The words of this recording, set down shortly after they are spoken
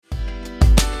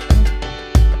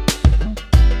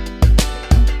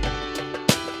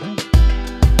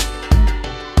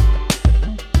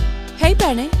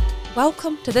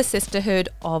Welcome to the Sisterhood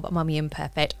of Mummy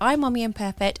Imperfect. I'm Mummy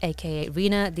Imperfect, aka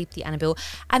Reena Deepthi Annabelle,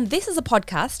 and this is a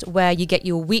podcast where you get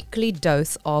your weekly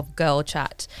dose of girl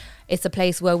chat. It's a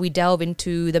place where we delve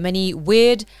into the many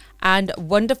weird and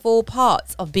wonderful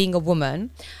parts of being a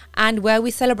woman, and where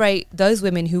we celebrate those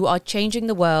women who are changing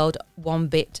the world one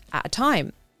bit at a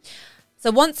time. So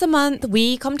once a month,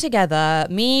 we come together,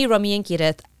 me, Rummy and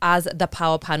Kirat, as the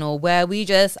power panel, where we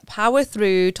just power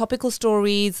through topical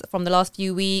stories from the last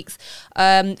few weeks,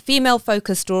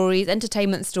 female-focused stories,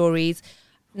 entertainment stories.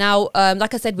 Now,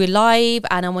 like I said, we're live,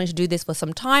 and I wanted to do this for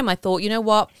some time. I thought, you know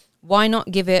what? Why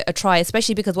not give it a try,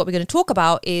 especially because what we're going to talk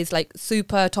about is like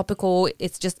super topical.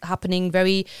 It's just happening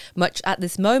very much at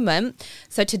this moment.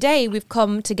 So today, we've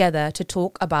come together to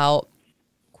talk about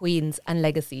queens and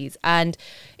legacies, and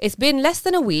it's been less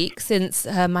than a week since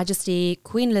Her Majesty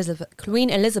Queen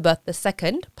Elizabeth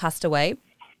II passed away.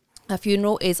 Her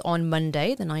funeral is on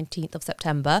Monday, the 19th of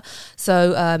September.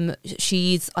 So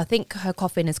I think her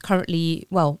coffin is currently,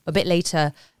 a bit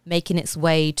later, making its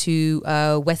way to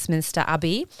Westminster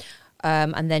Abbey,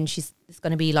 and then it's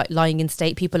going to be like lying in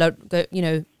state. People are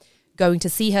going to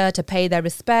see her to pay their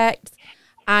respects,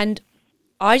 and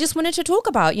I just wanted to talk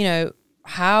about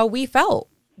how we felt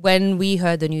when we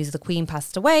heard the news the Queen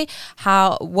passed away,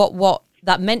 what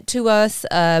that meant to us,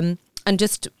 and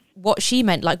just what she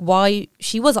meant, like why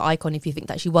she was an icon, if you think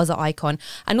that she was an icon.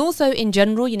 And also in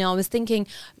general, I was thinking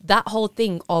that whole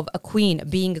thing of a queen,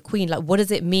 being a queen, like what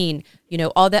does it mean?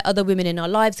 Are there other women in our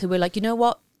lives who were like, you know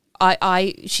what,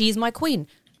 she's my queen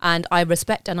and I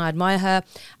respect and I admire her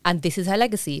and this is her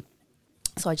legacy.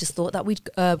 So I just thought that we'd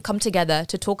come together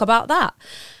to talk about that.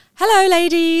 Hello,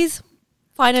 ladies.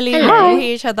 Finally, we hear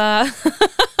each other.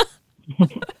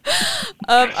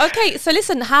 Okay, so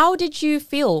listen, how did you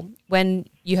feel when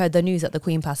you heard the news that the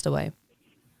Queen passed away?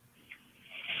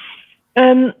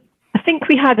 I think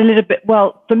we had a little bit,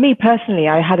 for me personally,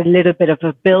 I had a little bit of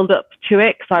a build-up to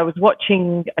it because I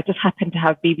just happened to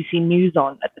have BBC News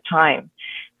on at the time.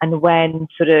 And when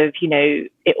sort of,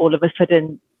 it all of a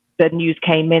sudden, the news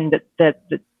came in that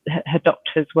her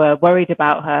doctors were worried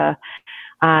about her.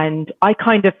 And I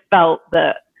kind of felt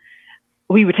that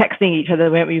we were texting each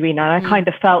other, weren't we, Reena? And I kind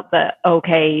of felt that,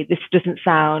 okay, this doesn't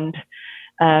sound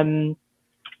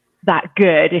that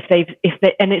good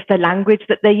and it's the language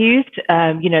that they used.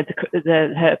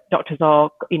 Her doctors are,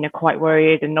 quite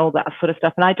worried and all that sort of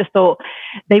stuff. And I just thought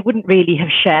they wouldn't really have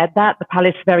shared that. The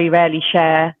palace very rarely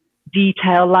share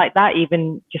detail like that,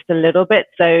 even just a little bit.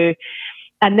 So.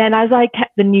 And then as I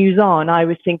kept the news on, I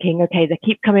was thinking, okay, they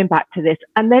keep coming back to this.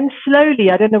 And then slowly,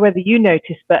 I don't know whether you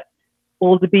noticed, but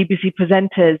all the BBC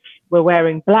presenters were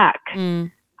wearing black.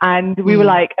 And we were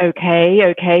like,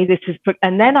 okay, this is,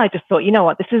 and then I just thought, you know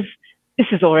what, this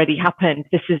has already happened.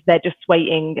 They're just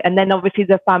waiting. And then obviously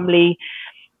the family,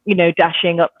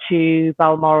 dashing up to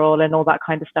Balmoral and all that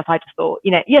kind of stuff. I just thought,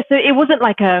 so it wasn't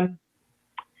like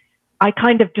I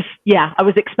kind of just, I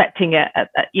was expecting it,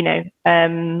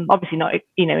 obviously not,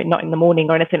 not in the morning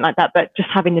or anything like that, but just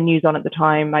having the news on at the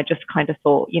time, I just kind of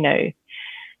thought,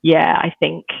 I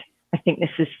think this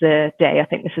is the day. I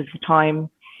think this is the time.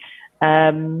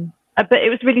 But it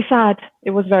was really sad.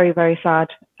 It was very, very sad.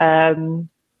 And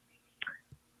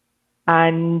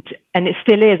it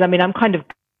still is. I mean, I'm kind of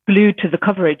glued to the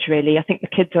coverage, really. I think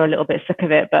the kids are a little bit sick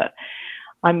of it, but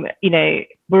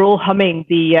we're all humming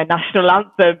the national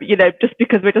anthem, just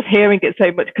because we're just hearing it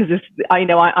so much, because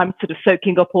I'm sort of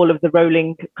soaking up all of the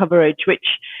rolling coverage, which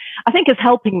I think is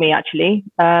helping me actually.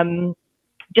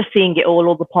 Just seeing it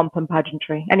all the pomp and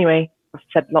pageantry. Anyway, I've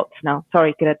said lots now.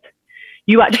 Sorry, good.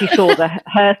 You actually saw the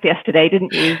hearse yesterday,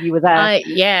 didn't you? You were there.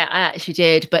 Yeah, I actually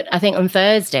did. But I think on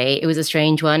Thursday, it was a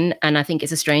strange one. And I think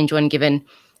it's a strange one given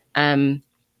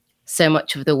so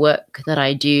much of the work that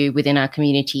I do within our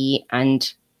community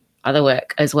and other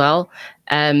work as well.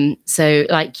 So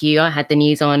like you, I had the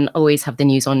news on, always have the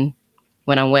news on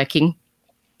when I'm working,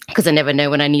 because I never know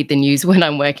when I need the news when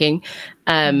I'm working.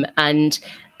 And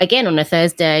again, on a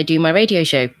Thursday, I do my radio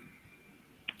show.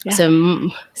 Yeah.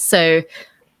 So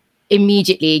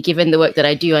immediately, given the work that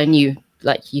I do, I knew,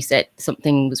 like you said,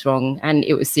 something was wrong and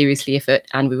it was seriously afoot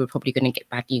and we were probably going to get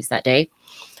bad news that day.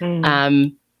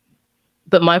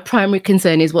 But my primary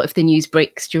concern is, what if the news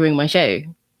breaks during my show?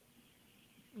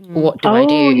 What do I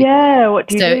do? Yeah, what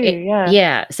do you do?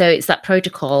 Yeah, so it's that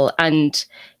protocol. And,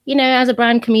 as a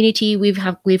brand community,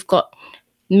 we've got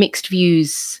mixed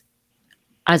views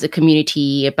as a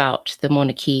community about the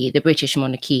monarchy, the British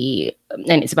monarchy,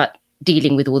 and it's about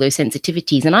dealing with all those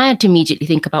sensitivities. And I had to immediately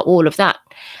think about all of that,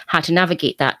 how to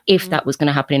navigate that if that was going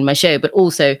to happen in my show, but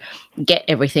also get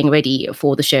everything ready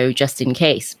for the show just in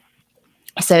case.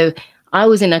 So I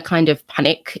was in a kind of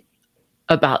panic.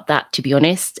 about that, to be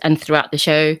honest. And throughout the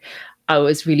show, I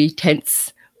was really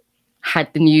tense,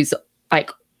 had the news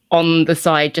like on the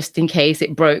side just in case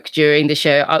it broke during the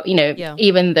show.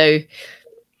 Even though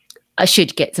I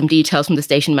should get some details from the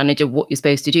station manager what you're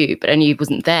supposed to do, but I knew he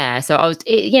wasn't there. So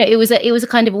it was a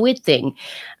kind of a weird thing.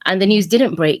 And the news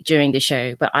didn't break during the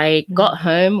show, but I got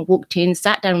home, walked in,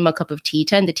 sat down with my cup of tea,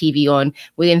 turned the TV on.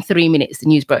 Within 3 minutes, the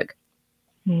news broke.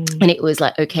 And it was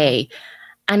like, okay.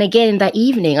 And again, that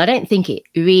evening, I don't think it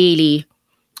really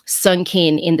sunk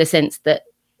in the sense that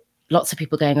lots of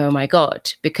people going, oh my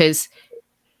God, because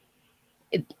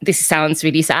this sounds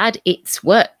really sad. It's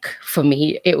work for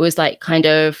me. It was like kind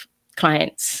of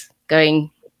clients going,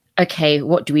 okay,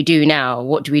 what do we do now?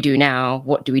 What do we do now?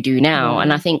 What do we do now?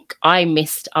 And I think I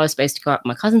was supposed to go out.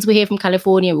 My cousins were here from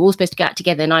California. We were all supposed to get out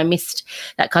together. And I missed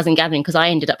that cousin gathering because I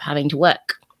ended up having to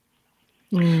work.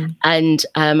 And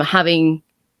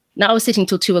now I was sitting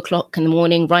till 2:00 in the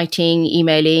morning, writing,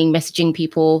 emailing, messaging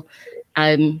people,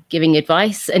 giving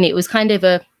advice. And it was kind of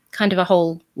a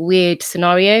whole weird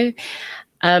scenario.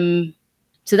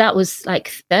 So that was like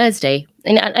Thursday.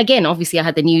 And again, obviously I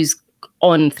had the news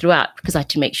on throughout because I had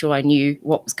to make sure I knew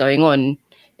what was going on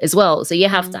as well. So you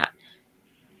have that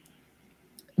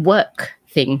work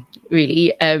thing,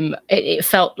 really. It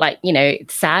felt like,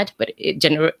 it's sad, but it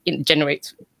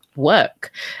generates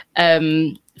work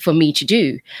for me to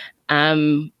do.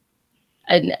 And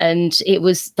it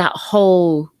was that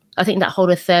whole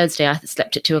of Thursday, I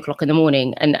slept at 2:00 in the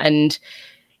morning and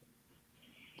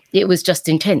it was just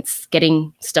intense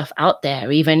getting stuff out there.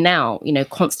 Even now,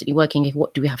 constantly working.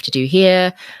 What do we have to do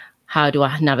here? How do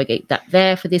I navigate that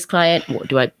there for this client? What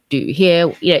do I do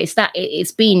here?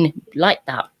 It's been like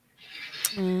that.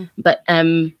 But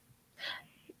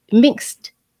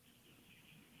mixed.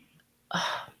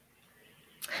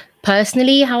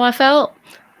 Personally, how I felt,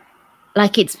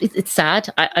 like it's sad.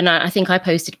 I think I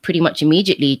posted pretty much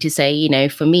immediately to say,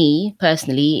 for me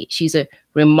personally, she's a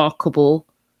remarkable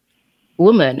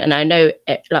woman, and I know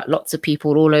like lots of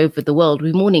people all over the world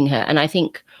were mourning her, and I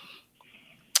think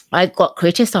I got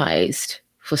criticized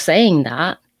for saying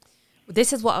that.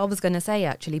 This is what I was going to say,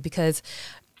 actually, because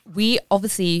we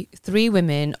obviously 3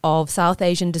 women of South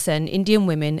Asian descent, Indian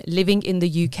women living in the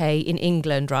UK, in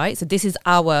England, right? So this is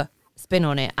our spin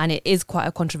on it, and it is quite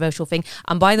a controversial thing.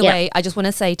 And by the way, I just want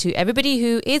to say to everybody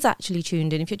who is actually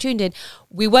tuned in, if you're tuned in,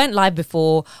 we weren't live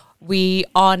before. We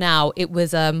are now. It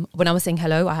was when I was saying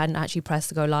hello, I hadn't actually pressed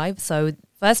to go live. So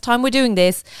first time we're doing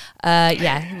this.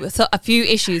 So a few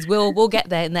issues. We'll get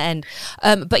there in the end.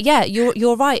 But yeah,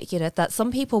 you're right, that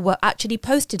some people were actually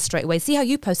posted straight away. See how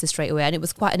you posted straight away, and it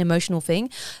was quite an emotional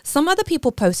thing. Some other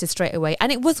people posted straight away,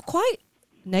 and it was quite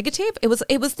negative. It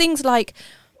was things like,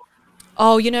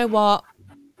 oh, you know what?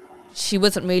 She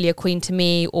wasn't really a queen to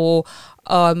me, or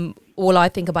all I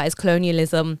think about is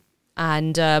colonialism,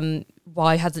 and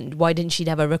why didn't she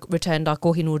never return our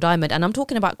Kohinoor diamond? And I'm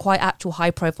talking about quite actual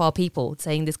high profile people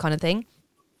saying this kind of thing.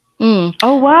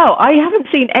 Oh wow, I haven't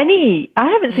seen any.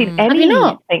 Have you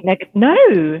not?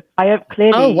 No, I have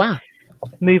clearly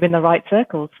move in the right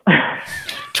circles.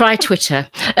 Try Twitter.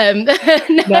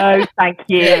 No, thank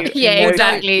you. Yeah, no,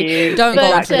 exactly. Don't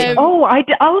go on Twitter. I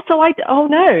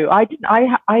didn't.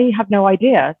 I have no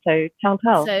idea. So tell.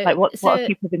 So, like what have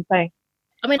people been saying?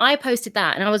 I mean, I posted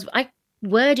that, and I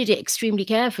worded it extremely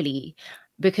carefully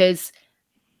because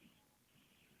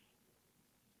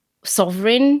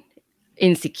sovereign,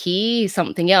 insecure,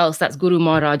 something else. That's Guru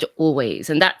Maharaj always,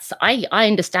 and that's I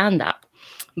understand that.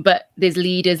 But there's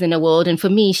leaders in the world, and for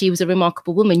me, she was a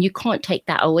remarkable woman. You can't take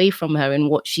that away from her and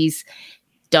what she's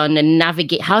done and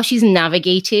how she's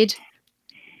navigated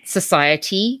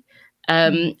society.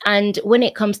 And when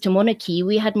it comes to monarchy,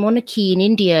 we had monarchy in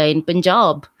India, in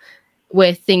Punjab,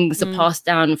 where things are passed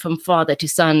down from father to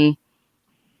son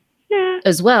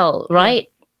as well, right?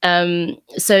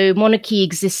 So monarchy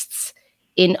exists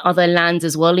in other lands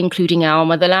as well, including our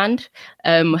motherland.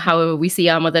 However we see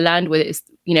our motherland, whether it's,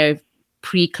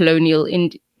 pre-colonial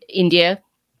India,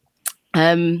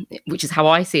 which is how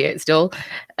I see it still.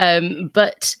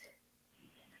 But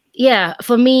yeah,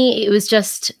 for me, it was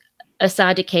just a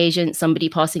sad occasion, somebody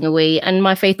passing away. And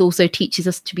my faith also teaches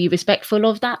us to be respectful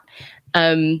of that.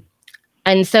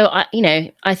 And so, I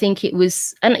think it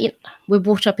was, and we're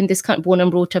brought up in this country, born and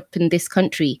brought up in this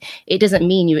country. It doesn't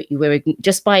mean you were,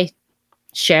 just by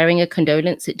sharing a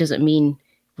condolence, it doesn't mean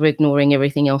we're ignoring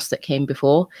everything else that came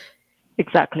before.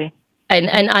 Exactly.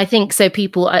 And I think so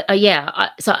people,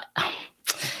 so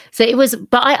it was,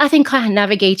 but I think I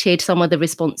navigated some of the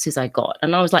responses I got,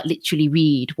 and I was like, literally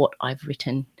read what I've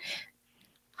written.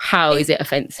 how is it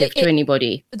offensive to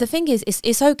anybody? The thing is,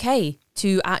 it's okay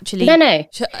to actually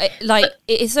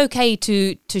it's okay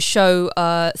to show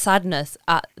sadness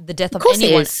at the death of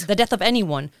anyone. The death of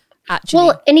anyone. Actually.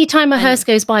 Well, anytime a hearse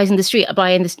goes by in the street,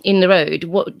 in the road,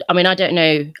 I don't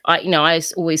know. I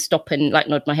always stop and like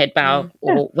nod my head, bow,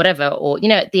 or whatever. Or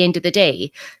at the end of the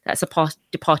day, that's a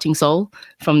departing soul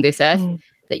from this earth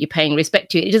that you're paying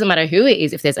respect to. It doesn't matter who it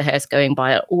is. If there's a hearse going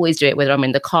by, I'll always do it, whether I'm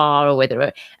in the car or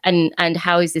whether. And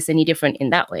how is this any different in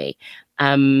that way?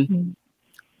 You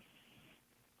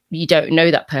don't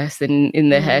know that person in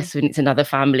the hearse when it's another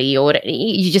family, or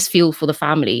you just feel for the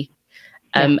family.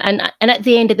 And at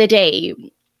the end of the day,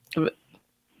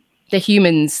 the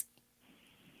humans,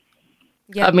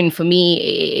 I mean, for me,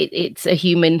 it's a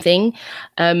human thing.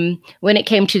 When it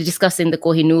came to discussing the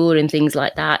Kohinoor and things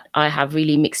like that, I have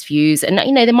really mixed views. And,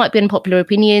 there might be unpopular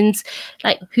opinions.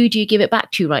 Like, who do you give it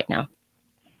back to right now?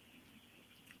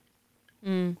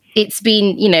 It's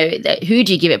been, who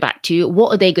do you give it back to?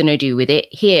 What are they going to do with it?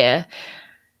 Here,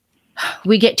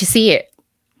 we get to see it.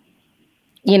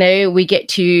 We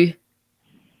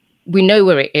know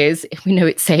where it is. We know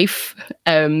it's safe.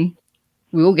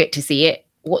 We all get to see it.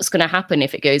 What's going to happen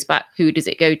if it goes back? Who does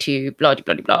it go to? Blah,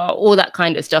 blah, blah, blah, all that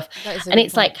kind of stuff. And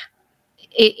it's like,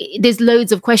 there's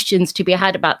loads of questions to be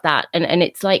had about that. And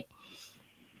it's like,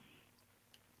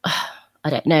 I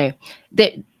don't know.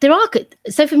 There are,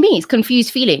 so for me, it's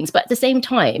confused feelings. But at the same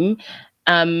time,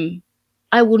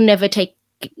 I will never take,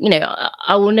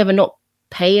 I will never not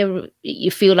you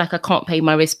feel like I can't pay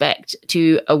my respect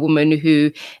to a woman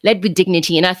who led with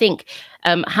dignity. And I think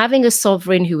having a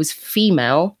sovereign who was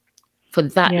female for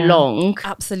that long,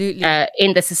 absolutely,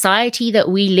 in the society that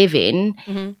we live in,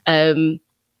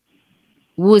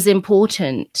 was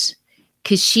important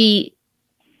because she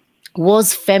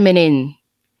was feminine.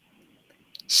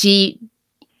 She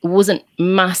wasn't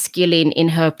masculine in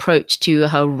her approach to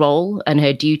her role and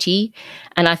her duty.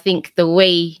 And I think the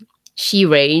way she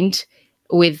reigned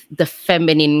with the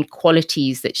feminine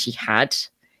qualities that she had,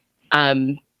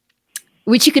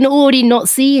 which you can already not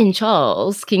see in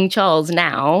King Charles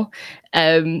now,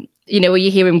 where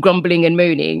you hear him grumbling and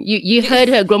moaning. You heard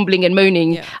her grumbling and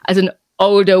moaning as an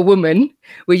older woman,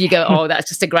 where you go, oh, that's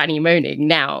just a granny moaning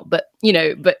now. But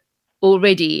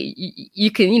already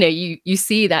you can, you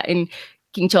see that in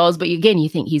King Charles, but again, you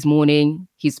think he's mourning,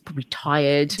 he's probably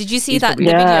tired. Did you see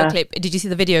video clip? Did you see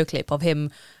the video clip of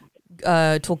him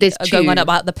going on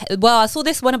about I saw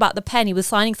this one about the pen. He was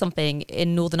signing something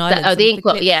in Northern Ireland. The ink,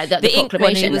 the ink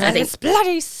one. He was like, this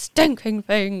bloody stinking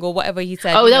thing, or whatever he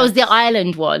said. Oh, that was the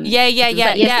Island one. Yeah.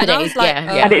 And I was like,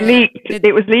 and it leaked.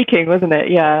 It was leaking, wasn't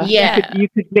it? Yeah. You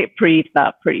could lip read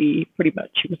that pretty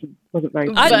much. It wasn't very.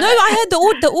 I heard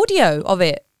the audio of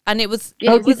it. And it was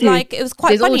it was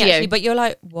quite funny audio. Actually, but you're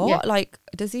like, what? Yeah. Like,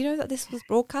 does he know that this was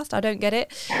broadcast? I don't get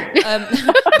it.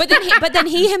 But then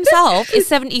he himself is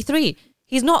 73.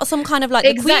 He's not some kind of like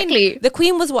the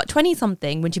Queen was what, 20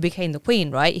 something when she became the Queen,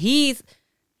 right? He's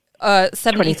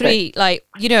 73, 26. like,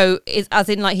 is as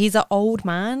in like he's an old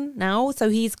man now, so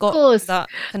he's got that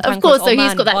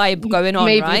vibe going on,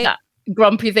 right? That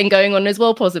grumpy thing going on as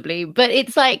well, possibly. But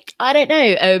it's like, I don't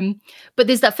know, but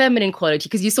there's that feminine quality,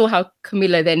 because you saw how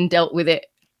Camilla then dealt with it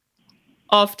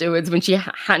afterwards when she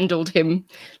handled him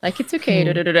like, it's okay,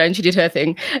 and she did her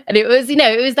thing, and it was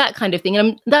it was that kind of thing.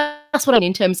 And that's what I mean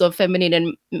in terms of feminine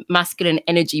and masculine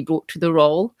energy brought to the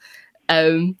role.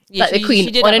 Like the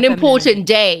Queen on an important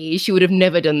day, she would have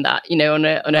never done that,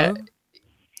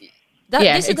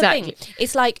 this is the thing.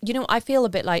 It's like, I feel a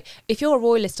bit like, if you're a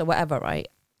royalist or whatever, right,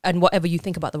 and whatever you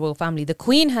think about the royal family, the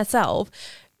Queen herself,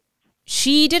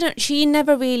 she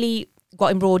never really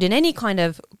got embroiled in any kind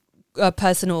of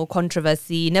personal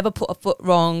controversy, never put a foot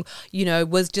wrong,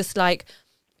 was just like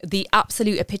the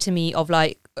absolute epitome of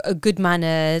like good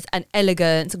manners and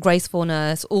elegance,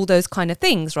 gracefulness, all those kind of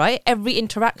things, right? Every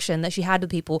interaction that she had with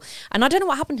people. And I don't know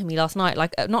what happened to me last night,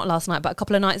 like not last night, but a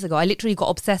couple of nights ago, I literally got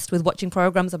obsessed with watching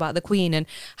programs about the Queen and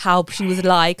how she was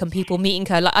like, and people meeting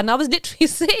her. Like, and I was literally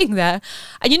sitting there.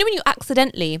 And when you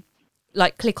accidentally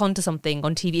like click onto something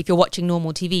on TV, if you're watching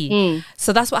normal TV.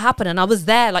 So that's what happened. And I was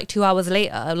there like 2 hours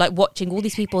later, like watching all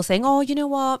these people saying, oh, you know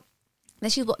what?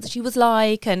 This is what she was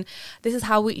like, and this is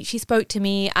how she spoke to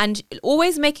me, and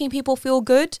always making people feel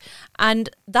good. And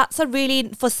that's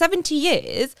for 70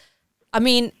 years, I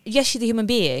mean, yes, she's a human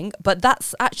being, but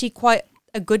that's actually quite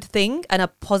a good thing and a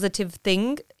positive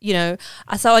thing,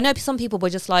 So I know some people were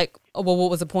just like, oh, well,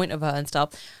 what was the point of her and stuff.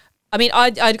 I mean,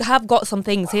 I have got some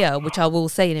things here, which I will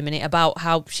say in a minute, about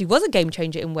how she was a game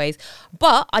changer in ways.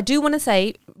 But I do want to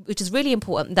say, which is really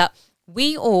important, that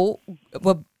we all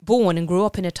were born and grew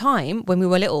up in a time when we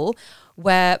were little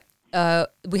where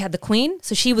we had the Queen,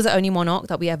 so she was the only monarch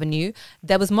that we ever knew.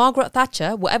 There was Margaret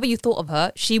Thatcher. Whatever you thought of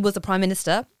her, she was the Prime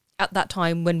Minister at that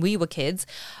time when we were kids.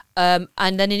 And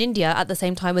then in India at the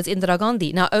same time was Indira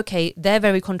Gandhi. Now, okay, they're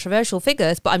very controversial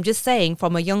figures, but I'm just saying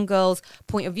from a young girl's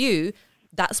point of view,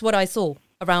 that's what I saw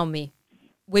around me,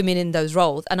 women in those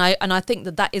roles. And I think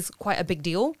that is quite a big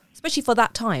deal, especially for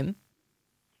that time.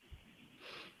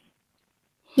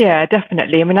 Yeah,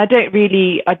 definitely. I mean,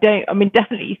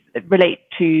 definitely relate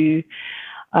to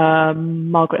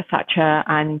Margaret Thatcher,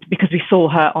 and because we saw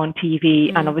her on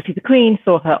TV, and obviously the Queen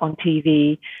saw her on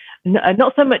TV.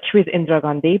 Not so much with Indira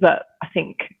Gandhi, but I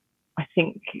think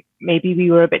maybe we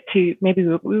were a bit too. Maybe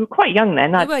we were quite young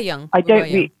then. We were young.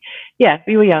 We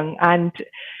were young, and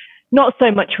not so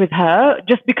much with her,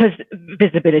 just because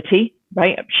visibility,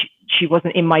 right? She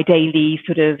wasn't in my daily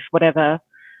sort of whatever.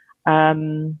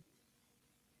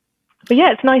 But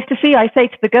yeah, it's nice to see. I say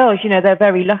to the girls, they're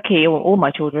very lucky, or all my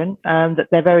children, that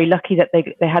they're very lucky that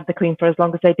they had the Queen for as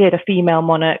long as they did, a female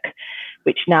monarch,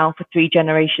 which now for 3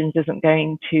 generations isn't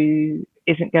going to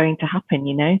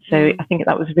happen, So I think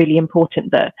that was really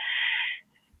important that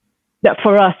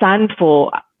for us and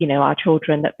for our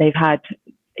children, that they've had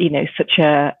such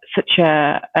a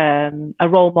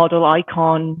role model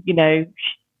icon.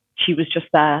 She was just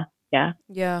there.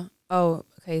 Yeah. Oh,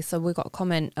 okay, so we got a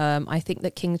comment. I think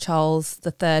that King Charles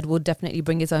III will definitely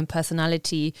bring his own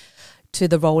personality to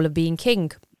the role of being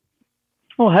king.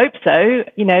 Well, I hope so.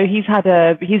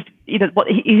 He's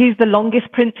the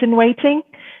longest prince in waiting,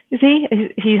 is he?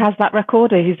 He has that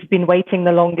record. He's been waiting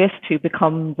the longest to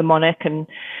become the monarch. And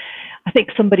I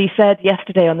think somebody said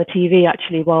yesterday on the TV,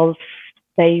 actually, whilst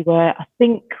they were, I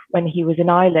think when he was in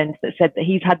Ireland, that said that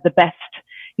he's had the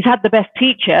best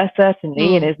teacher,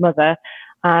 certainly, in his mother.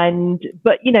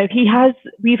 But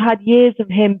we've had years of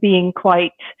him being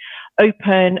quite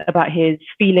open about his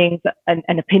feelings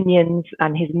and opinions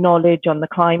and his knowledge on the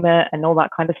climate and all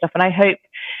that kind of stuff. And I hope,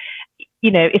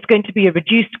 it's going to be a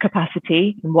reduced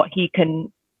capacity in what he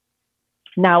can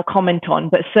now comment on.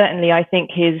 But certainly I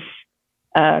think his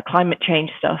climate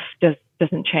change stuff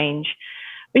doesn't change.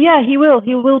 But yeah, he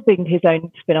will bring his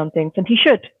own spin on things, and he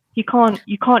should. You can't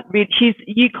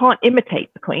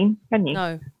imitate the Queen, can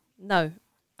you? No.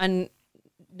 And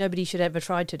nobody should ever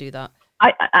try to do that.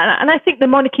 I think the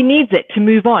monarchy needs it to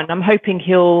move on. I'm hoping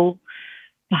he'll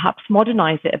perhaps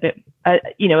modernize it a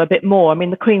bit more. I mean,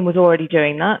 the Queen was already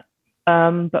doing that,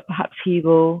 but perhaps he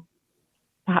will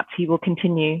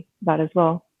continue that as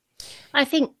well. I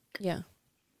think,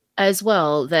 as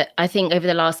well, that I think over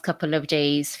the last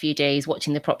few days,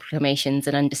 watching the proclamations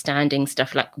and understanding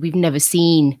stuff, like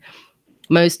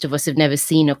most of us have never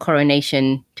seen a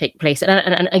coronation take place.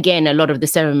 And again, a lot of the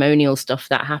ceremonial stuff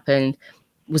that happened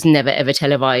was never, ever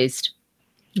televised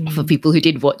for people who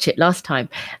did watch it last time.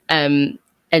 And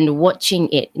watching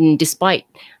it, and despite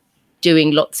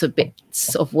doing lots of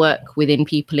bits of work within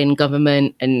people in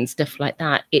government and stuff like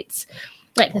that, it's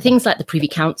like the things like the Privy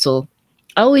Council,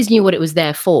 I always knew what it was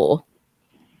there for.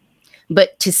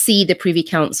 But to see the Privy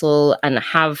Council and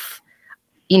have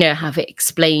it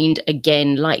explained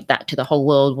again like that to the whole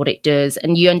world, what it does,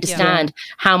 and you understand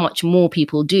how much more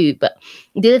people do. But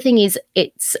the other thing is,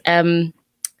 it's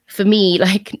for me,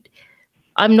 like,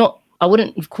 I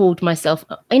wouldn't have called myself,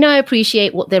 I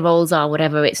appreciate what their roles are,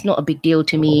 whatever, it's not a big deal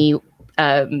to me,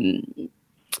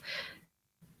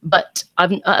 but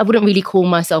I wouldn't really call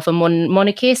myself a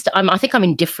monarchist. I think I'm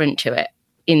indifferent to it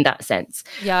in that sense.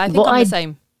 Yeah, I think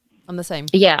I'm the same.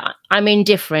 Yeah, I'm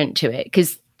indifferent to it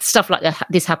because stuff like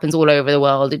this happens all over the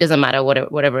world. It doesn't matter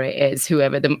whatever it is,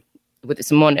 whether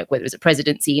it's a monarch, whether it's a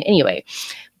presidency, anyway.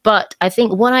 But I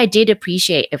think what I did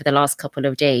appreciate over the last couple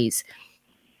of days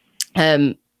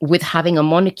with having a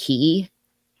monarchy,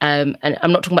 and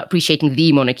I'm not talking about appreciating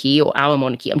the monarchy or our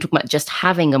monarchy, I'm talking about just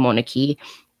having a monarchy,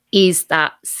 is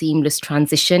that seamless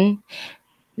transition.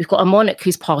 We've got a monarch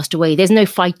who's passed away. There's no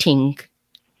fighting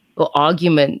or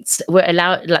arguments. We're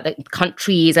allowed, like, the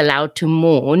country is allowed to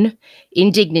mourn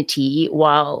in dignity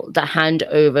while the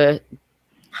handover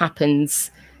happens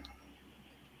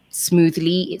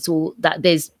smoothly. It's all that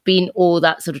there's been all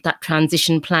that sort of that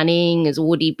transition planning has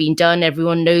already been done.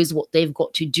 Everyone knows what they've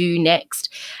got to do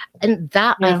next. And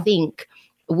that, I think,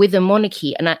 with a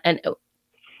monarchy, and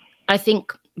I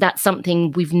think that's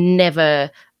something we've never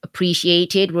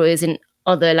appreciated, whereas in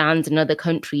other lands and other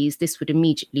countries, this would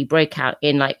immediately break out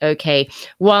in, like, okay,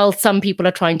 while some people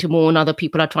are trying to mourn, other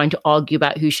people are trying to argue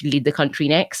about who should lead the country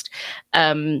next.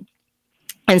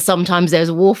 And sometimes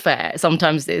there's warfare,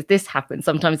 sometimes there's this happen,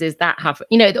 sometimes there's that happen,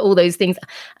 all those things.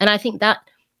 And I think that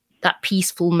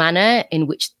peaceful manner in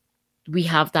which we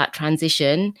have that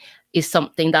transition is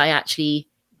something that I actually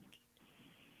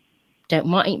don't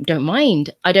mind.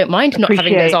 I don't mind not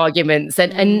having those arguments.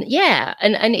 And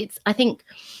it's, I think,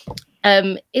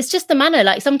 it's just the manner.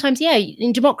 Like sometimes,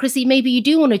 in democracy, maybe you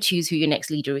do want to choose who your next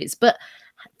leader is, but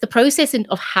the process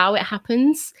of how it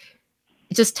happens,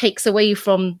 it just takes away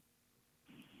from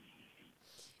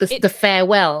the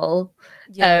farewell,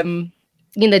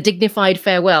 dignified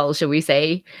farewell, shall we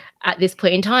say, at this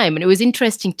point in time. And it was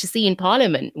interesting to see in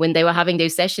Parliament when they were having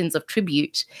those sessions of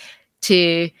tribute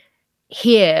to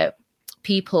hear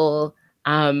people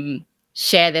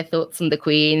share their thoughts on the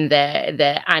Queen,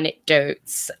 their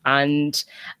anecdotes, and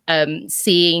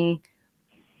seeing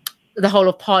the whole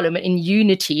of Parliament in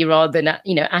unity rather than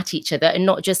at each other, and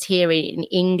not just here in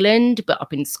England, but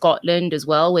up in Scotland as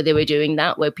well, where they were doing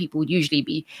that, where people would usually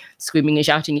be screaming and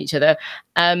shouting at each other,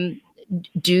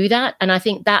 do that. And I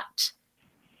think that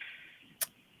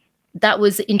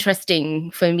was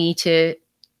interesting for me to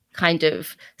kind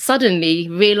of suddenly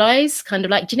realize, kind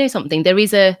of like, do you know something? There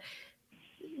is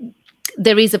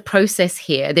a process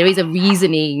here. There is a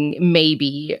reasoning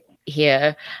maybe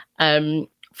here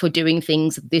for doing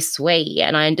things this way.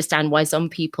 And I understand why some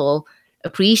people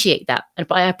appreciate that. And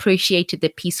I appreciated the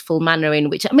peaceful manner in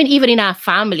which, I mean, even in our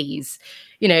families,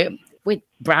 with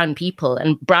brown people,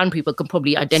 and brown people can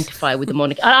probably identify with the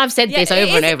monarchy. I've said this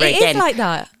over and over again. It is like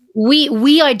that.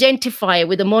 We identify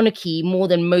with the monarchy more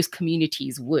than most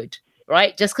communities would,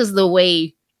 right? Just because of the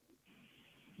way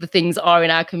the things are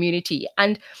in our community.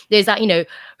 And there's that,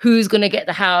 who's going to get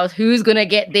the house, who's going to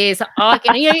get this.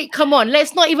 Come on,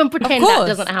 let's not even pretend that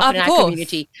doesn't happen in our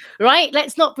community, right?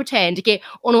 Let's not pretend. Okay,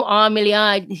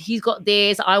 he's got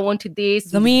this, I wanted this.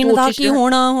 That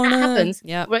happens.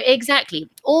 Yeah, right, exactly.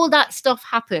 All that stuff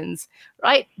happens,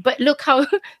 right? But look how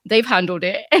they've handled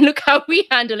it, and look how we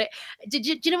handle it. Do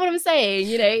you know what I'm saying?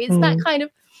 It's that kind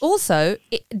of. Also,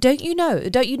 don't you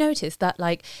notice that,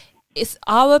 like, it's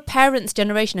our parents'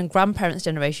 generation and grandparents'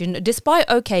 generation, despite,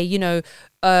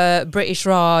 British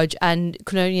Raj and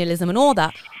colonialism and all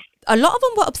that, a lot of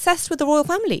them were obsessed with the royal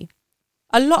family.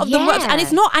 A lot of them were, and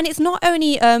it's not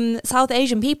only South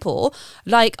Asian people.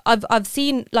 Like I've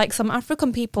seen like some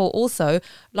African people also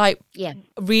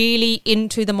really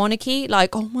into the monarchy.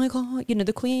 Like, oh my God,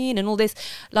 the Queen and all this.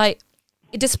 Like,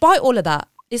 despite all of that,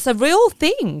 it's a real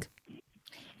thing.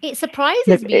 It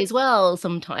surprises me as well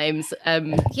sometimes.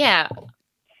 Go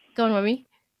on, Rummy.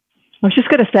 I was just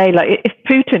going to say, like, if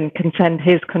Putin can send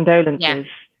his condolences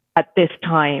at this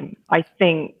time, I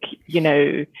think,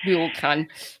 we all can.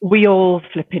 We all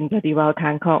flipping bloody well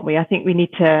can, can't we? I think we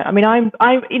need to. I mean, I'm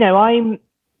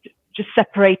just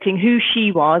separating who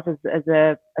she was as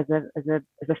a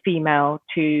female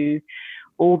to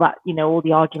all that, all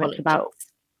the arguments about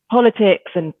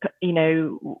politics and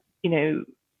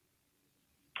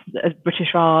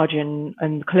British Raj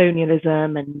and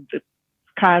colonialism and the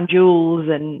crown jewels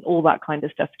and all that kind of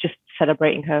stuff, just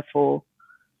celebrating her for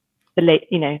the late,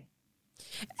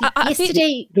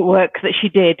 yesterday, the work that she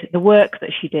did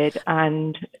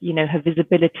and, her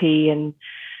visibility and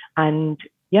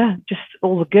just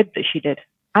all the good that she did,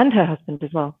 and her husband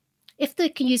as well. If they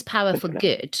can use power for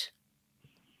good,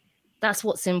 that's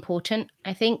what's important,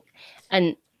 I think.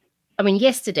 And I mean,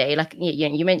 yesterday, like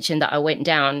you mentioned that I went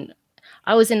down.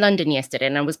 I was in London yesterday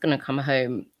and I was going to come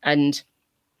home, and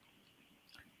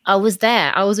I was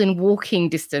there. I was in walking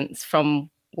distance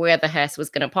from where the hearse was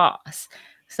going to pass.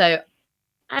 So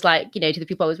I was like, to the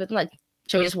people I was with, I'm like,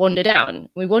 shall we just wander down?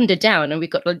 We wandered down and we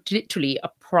got literally a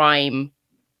prime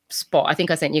spot. I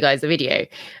think I sent you guys the video.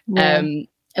 Yeah.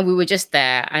 And we were just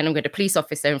there, and we had a police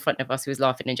officer in front of us who was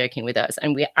laughing and joking with us.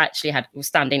 And we actually were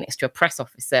standing next to a press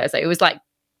officer. So it was like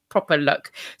proper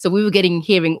luck. So we were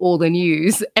hearing all the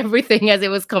news, everything as it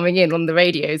was coming in on the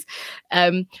radios.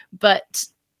 But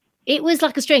it was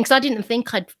like a strain, because I didn't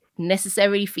think I'd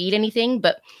necessarily feel anything,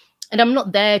 and I'm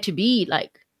not there to be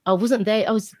like, I wasn't there.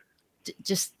 I was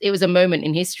just, it was a moment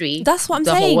in history. That's what I'm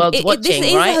saying. Whole world's watching,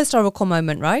 this is a historical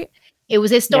moment, right? It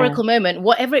was a historical moment.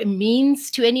 Whatever it means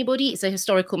to anybody, it's a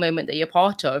historical moment that you're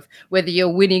part of, whether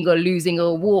you're winning or losing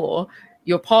a war.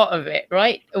 You're part of it,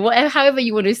 right? However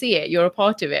you want to see it, you're a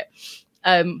part of it.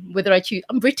 Whether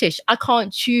I'm British, I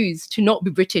can't choose to not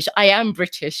be British. I am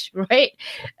British, right?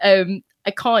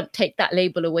 I can't take that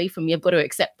label away from me. I've got to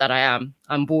accept that I am.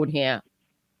 I'm born here.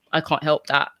 I can't help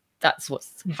that. That's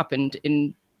what's happened but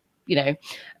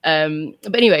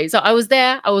anyway, so I was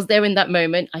there in that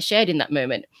moment. I shared in that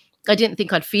moment. I didn't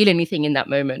think I'd feel anything in that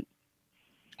moment,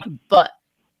 but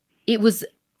it was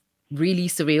really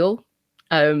surreal.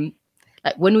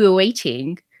 Like when we were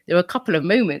waiting, there were a couple of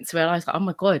moments where I was like, oh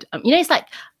my God. It's like,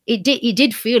 it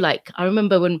did feel like, I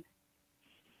remember when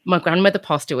my grandmother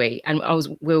passed away and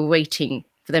we were waiting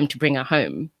for them to bring her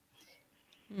home.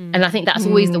 And I think that's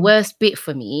always the worst bit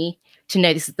for me, to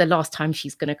know this is the last time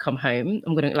she's going to come home.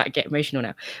 I'm going to like get emotional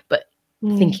now, but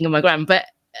thinking of my gran. But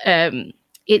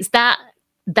it's that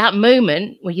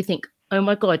moment where you think, oh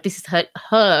my God, this is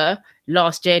her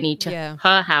last journey to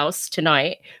her house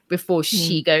tonight before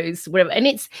she goes wherever. And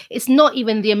it's not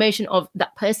even the emotion of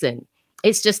that person.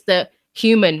 It's just the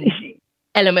human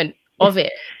element of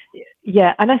it.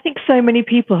 Yeah. And I think so many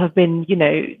people have been,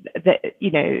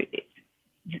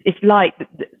 it's like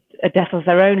a death of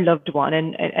their own loved one.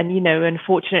 And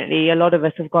unfortunately, a lot of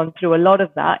us have gone through a lot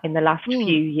of that in the last few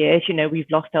years. We've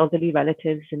lost elderly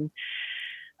relatives,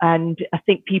 and I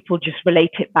think people just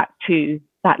relate it back to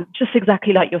that, just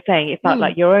exactly like you're saying. It felt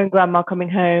like your own grandma coming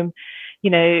home,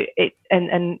 and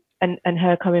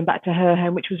her coming back to her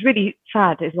home, which was really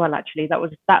sad as well. Actually, I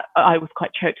was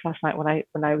quite choked last night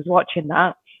when I was watching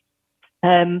that.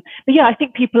 But yeah, I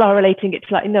think people are relating it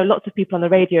to, like, lots of people on the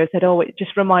radio said, oh, it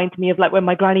just reminds me of like when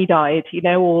my granny died,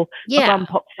 or my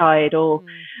grandpop died, or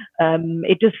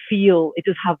it does evoke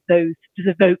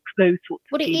those sorts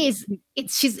what of it feelings.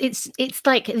 is, it's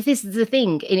like, this is the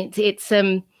thing, and it's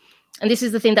and this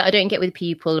is the thing that I don't get with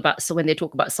people about, so when they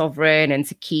talk about sovereign and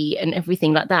Sikhi and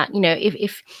everything like that,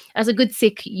 if as a good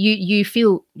Sikh you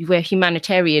feel we're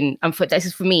humanitarian, and this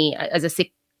is for me as a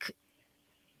Sikh,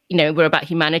 we're about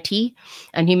humanity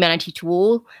and humanity to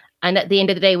all. And at the end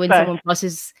of the day, when someone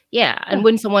passes,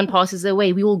 when someone passes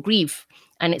away, we all grieve,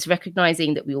 and it's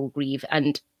recognizing that we all grieve,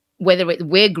 and whether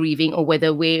we're grieving or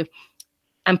whether we're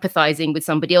empathizing with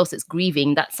somebody else that's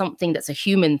grieving, that's something that's a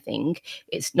human thing.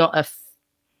 It's not a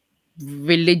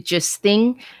religious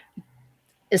thing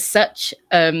as such.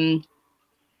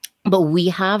 But we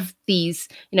have these,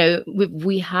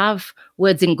 we have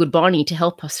words in Gurbani to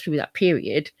help us through that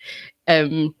period.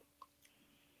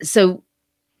 So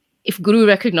if Guru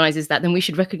recognizes that, then we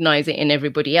should recognize it in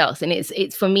everybody else. And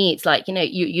it's for me, it's like,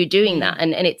 you're doing that.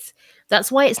 And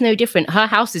that's why it's no different. Her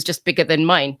house is just bigger than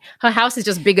mine. Her house is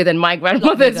just bigger than my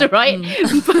grandmother's, right?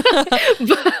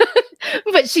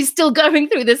 But she's still going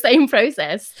through the same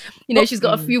process. She's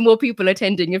got a few more people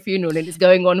attending a funeral, and it's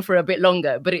going on for a bit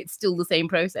longer, but it's still the same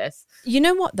process. You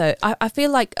know what, though? I feel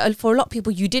like for a lot of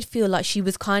people, you did feel like she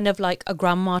was kind of like a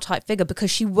grandma type figure, because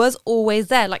she was always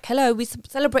there. Like, hello, we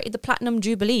celebrated the Platinum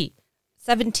Jubilee,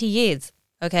 70 years,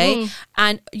 okay?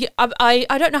 And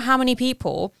I don't know how many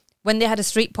people, when they had a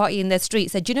street party in their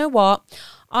street, said, you know what?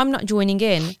 I'm not joining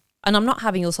in, and I'm not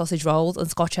having your sausage rolls and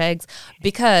Scotch eggs,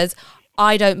 because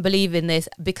I don't believe in this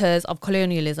because of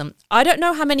colonialism. I don't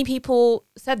know how many people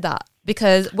said that,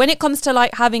 because when it comes to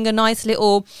like having a nice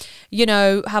little,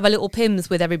 have a little Pims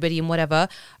with everybody and whatever,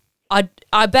 I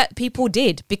bet people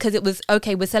did, because it was,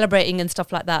 okay, we're celebrating and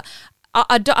stuff like that.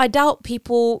 I doubt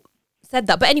people said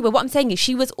that. But anyway, what I'm saying is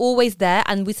she was always there,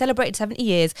 and we celebrated 70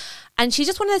 years, and she's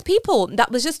just one of those people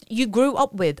that was just, you grew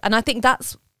up with. And I think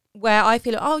that's where I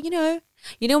feel,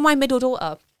 my middle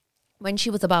daughter, when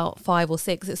she was about 5 or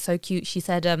 6, it's so cute. She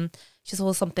said she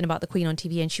saw something about the Queen on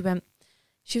TV, and she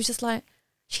was just like,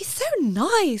 she's so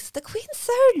nice. The Queen's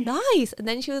so nice. And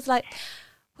then she was like,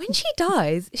 when she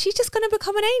dies, she's just going to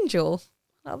become an angel.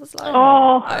 I was like,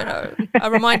 oh, I know. I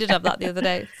reminded her of that the other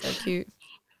day. So cute.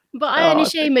 But I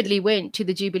unashamedly went to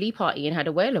the Jubilee party and had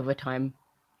a whale of a time.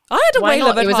 I had a whale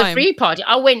of a time. It was a free party.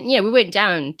 We went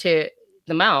down to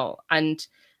the Mall and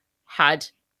had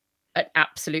an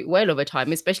absolute whale of a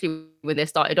time, especially when they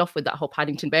started off with that whole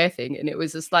Paddington Bear thing. And it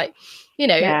was just like,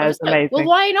 I was like, well,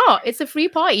 why not? It's a free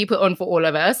party you put on for all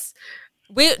of us.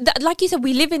 Like you said,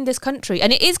 we live in this country,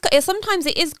 and sometimes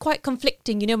it is quite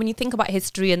conflicting, when you think about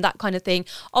history and that kind of thing.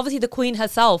 Obviously, the Queen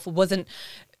herself wasn't,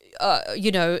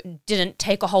 didn't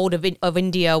take a hold of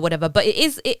India or whatever, but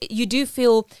you do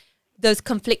feel those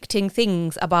conflicting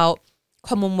things about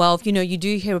Commonwealth. You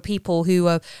do hear of people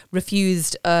who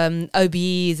refused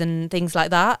OBEs and things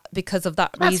like that because of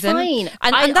that reason. That's fine.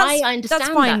 And I understand that's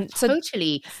fine. That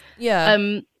totally.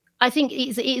 Yeah. I think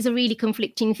it is a really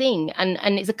conflicting thing, and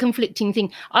it's a conflicting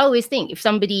thing. I always think, if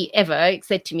somebody ever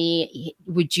said to me,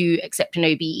 would you accept an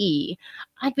OBE?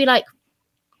 I'd be like,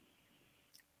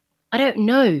 I don't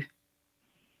know,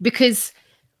 because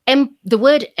the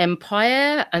word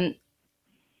empire, and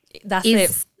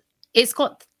it's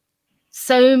got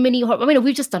so many. I mean,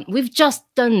 we've just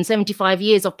done 75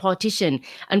 years of partition,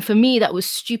 and for me that was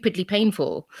stupidly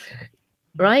painful,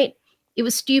 right? It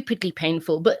was stupidly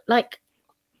painful, but like,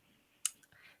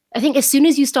 I think as soon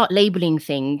as you start labeling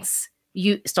things,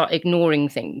 you start ignoring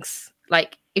things.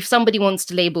 Like, if somebody wants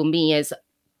to label me as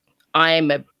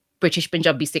I'm a British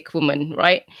Punjabi Sikh woman,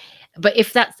 right? But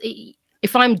if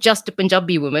I'm just a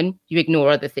Punjabi woman, you ignore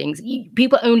other things.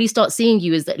 People only start seeing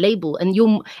you as that label, and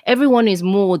everyone is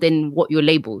more than what you're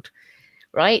labeled.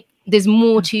 right? There's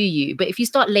more to you. But if you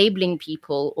start labeling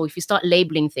people, or if you start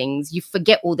labeling things, you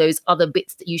forget all those other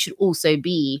bits that you should also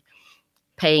be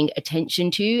paying attention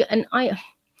to. And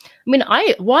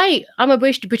why I'm a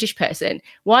British person.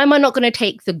 Why am I not going to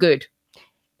take the good?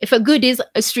 If a good is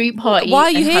a street party, why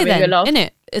are you and here having then? a laugh,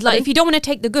 Innit? It's like, if you don't want to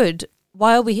take the good,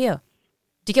 why are we here?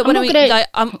 Do you get what I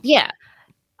mean? Yeah,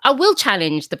 I will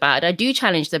challenge the bad. I do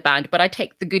challenge the bad, but I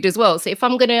take the good as well. So if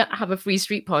I'm going to have a free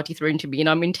street party thrown to me and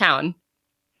I'm in town,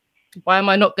 why am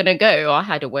I not going to go? I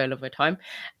had a whale of a time.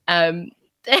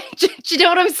 Do you know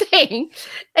what I'm saying?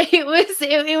 It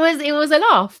was a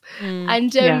laugh,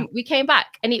 and we came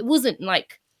back, and it wasn't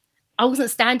like I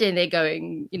wasn't standing there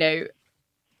going, you know,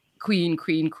 Queen,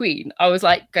 Queen, Queen. I was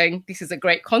like going, this is a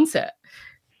great concert,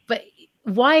 but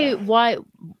why?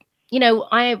 You know,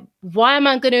 why am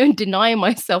I going to deny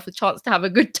myself a chance to have a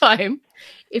good time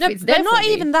if it's there? But not for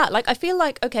me? even that. Like, I feel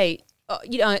like, okay,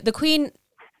 you know, the Queen.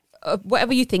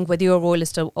 Whatever you think, whether you're a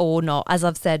royalist or not, as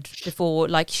I've said before,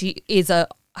 like, she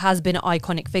has been an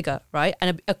iconic figure, right?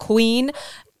 And a queen,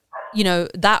 you know,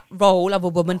 that role of a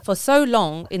woman for so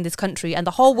long in this country, and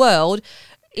the whole world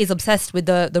is obsessed with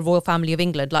the royal family of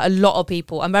England. Like, a lot of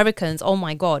people, Americans, oh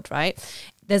my God, right?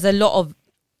 There's a lot of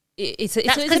it's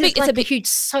a big huge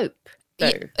soap,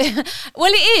 though.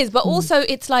 Well, it is, but also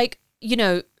it's like, you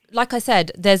know, like I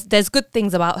said, there's good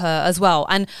things about her as well,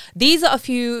 and these are a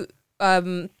few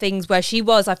things where she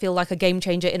was, I feel like, a game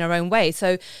changer in her own way.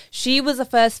 So she was the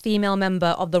first female member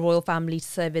of the royal family to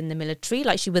serve in the military.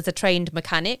 Like, she was a trained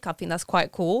mechanic. I think that's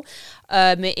quite cool.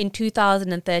 In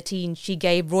 2013, she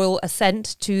gave royal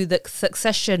assent to the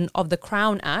succession of the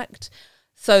Crown Act.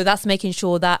 So that's making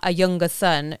sure that a younger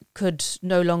son could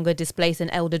no longer displace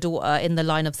an elder daughter in the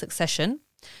line of succession,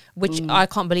 which I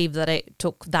can't believe that it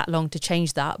took that long to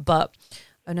change that. But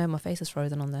oh no, my face is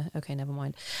frozen on there. Okay, never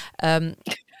mind.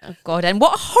 Oh God, and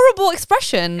what a horrible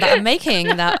expression that I'm making.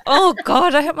 That, oh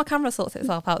God, I hope my camera sorts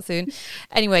itself out soon.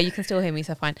 Anyway, you can still hear me,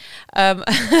 so fine.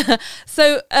 Yeah,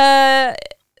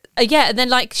 and then,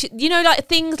 like, you know, like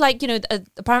things like, you know,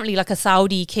 apparently like a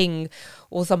Saudi king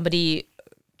or somebody,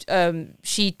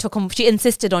 she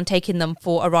insisted on taking them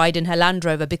for a ride in her Land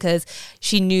Rover because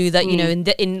she knew that, you know,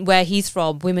 in where he's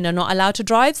from, women are not allowed to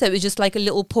drive. So it was just like a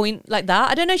little point like that.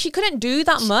 I don't know, she couldn't do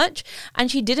that much, and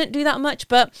she didn't do that much.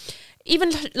 But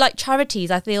even like charities,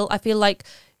 I feel like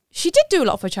she did do a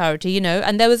lot for charity, you know,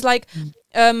 and there was like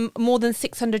more than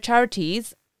 600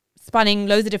 charities spanning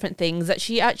loads of different things that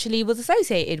she actually was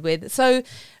associated with. So,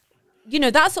 you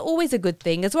know, that's always a good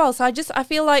thing as well. So I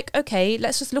feel like, okay,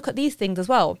 let's just look at these things as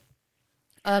well.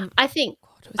 I think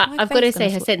I've got to say,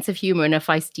 her sense of humor and her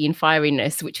feisty and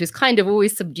fieriness, which was kind of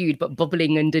always subdued but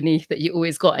bubbling underneath, that you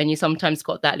always got, and you sometimes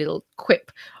got that little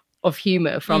quip of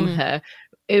humor from her.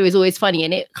 It was always funny,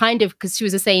 and it kind of, because she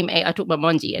was the same age. I talked about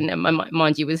Manji, and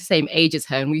Manji was the same age as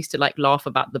her, and we used to like laugh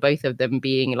about the both of them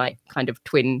being like kind of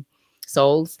twin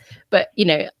souls. But, you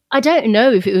know, I don't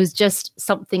know if it was just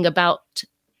something about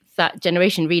that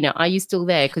generation. Rena, are you still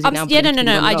there? Because no.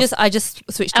 I just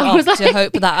switched it off to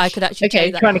hope that I could actually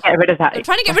okay, that. trying to get rid of that. I'm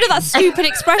trying to get rid of that stupid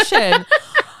expression.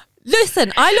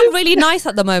 Listen, I look really nice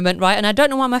at the moment, right? And I don't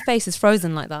know why my face is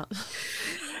frozen like that.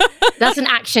 That's an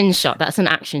action shot. It's fine.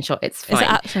 It's an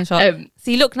action shot.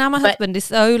 See, look, now my husband is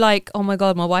so like, oh my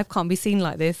God, my wife can't be seen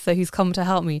like this. So he's come to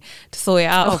help me to sort it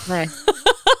out. Oh, fair.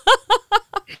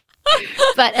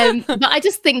 But I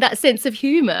just think that sense of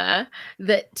humor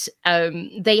that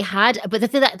they had, but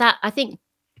that I think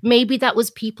maybe that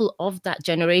was people of that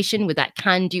generation with that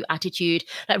can-do attitude,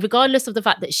 like regardless of the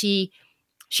fact that she's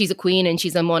a queen and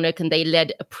she's a monarch and they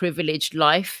led a privileged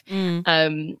life.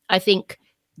 I think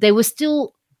they were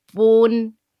still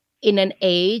born in an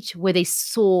age where they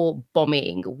saw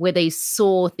bombing, where they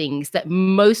saw things that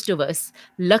most of us,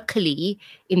 luckily,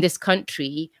 in this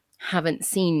country haven't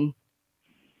seen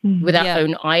with our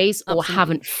own eyes, or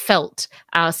haven't felt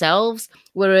ourselves.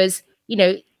 Whereas, you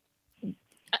know,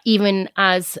 even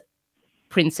as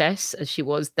princess, as she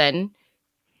was then,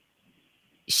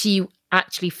 she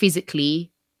actually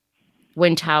physically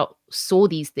went out, saw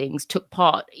these things, took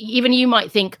part. Even you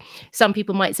might think, some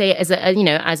people might say, as a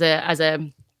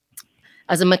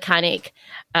mechanic,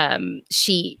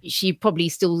 she probably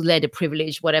still led a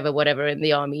privileged whatever in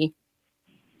the army,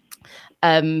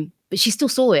 but she still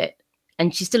saw it.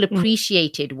 And she still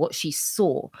appreciated what she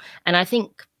saw. And I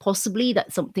think possibly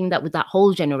that's something that with that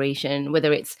whole generation,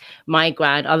 whether it's my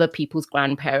other people's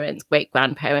grandparents,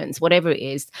 great-grandparents, whatever it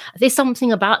is, there's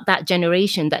something about that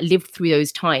generation that lived through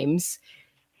those times.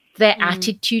 Their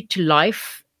attitude to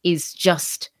life is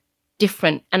just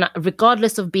different. And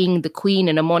regardless of being the queen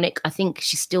and a monarch, I think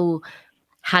she still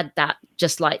had that,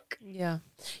 just like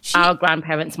she, our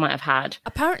grandparents might have had.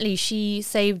 Apparently she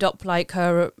saved up like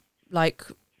her like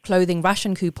clothing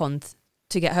ration coupons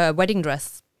to get her wedding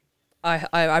dress.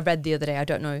 I read the other day. I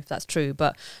don't know if that's true,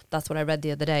 but that's what I read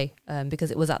the other day,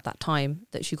 because it was at that time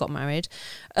that she got married.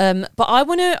 But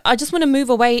I just want to move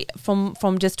away from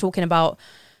just talking about,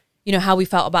 you know, how we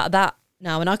felt about that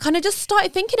now. And I kind of just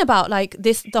started thinking about like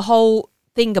the whole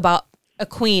thing about a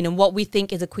queen and what we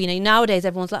think is a queen. And nowadays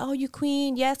everyone's like, oh, you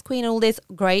queen, yes, queen, and all this,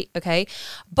 great, okay.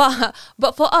 But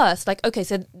for us, like, okay,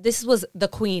 so this was the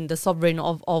queen, the sovereign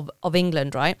of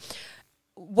England, right?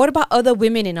 What about other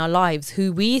women in our lives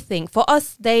who we think, for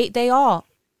us, they are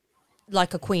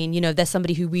like a queen? You know, there's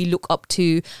somebody who we look up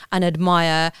to and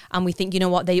admire, and we think, you know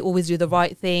what, they always do the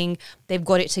right thing, they've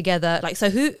got it together. Like,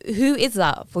 so who is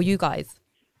that for you guys?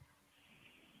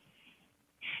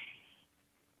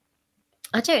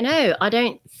 I don't know. I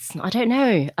don't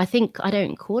know. I think I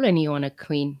don't call anyone a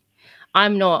queen.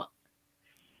 I'm not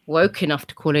woke enough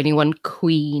to call anyone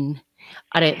queen,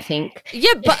 I don't think.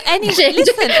 Yeah, but listen,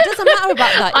 it doesn't matter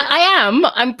about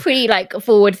that. I'm pretty like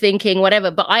forward thinking,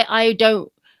 whatever, but I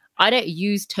don't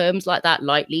use terms like that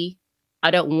lightly.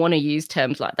 I don't want to use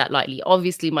terms like that lightly.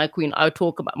 Obviously, my queen, I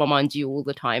talk about my manju all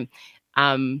the time.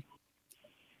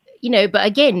 You know, but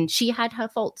again, she had her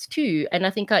faults too. And I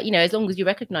think, you know, as long as you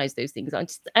recognize those things,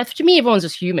 to me, everyone's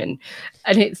just human.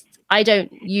 And I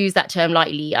don't use that term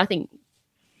lightly. I think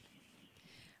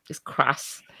it's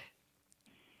crass.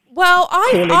 Well,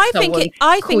 I think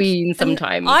queen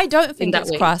sometimes. I don't think it's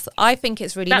crass. I think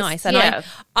it's really nice. And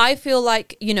I feel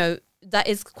like, you know, that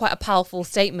is quite a powerful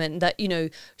statement that, you know,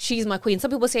 she's my queen.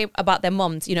 Some people say about their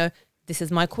moms, you know, this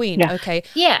is my queen. Yeah. Okay.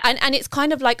 Yeah. And it's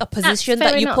kind of like a position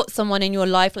that you put someone in your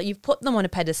life, like you've put them on a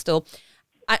pedestal.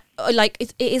 Like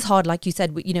it is hard, like you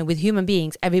said, you know, with human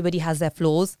beings, everybody has their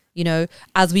flaws. You know,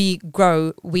 as we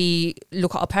grow, we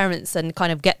look at our parents and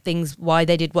kind of get things, why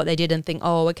they did what they did, and think,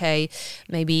 oh, okay,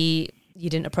 maybe you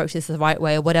didn't approach this the right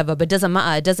way or whatever. But it doesn't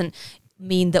matter. It doesn't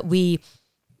mean that we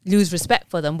lose respect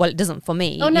for them. Well, it doesn't for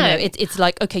me. Oh, no. You know, it's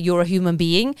like, okay, you're a human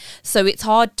being. So it's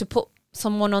hard to put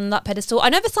someone on that pedestal. I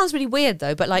know this sounds really weird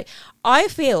though, but like I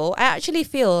actually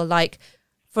feel like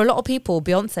for a lot of people,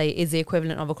 Beyonce is the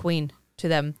equivalent of a queen to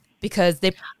them, because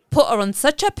they put her on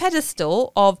such a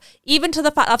pedestal of, even to the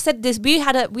fact, I've said this, we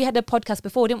had a podcast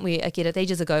before, didn't we, Kirat,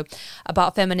 ages ago,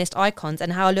 about feminist icons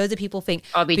and how loads of people think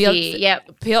RBG,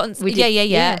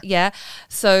 Beyonce, yeah.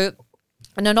 So,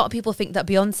 and a lot of people think that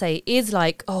Beyonce is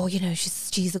like, oh, you know,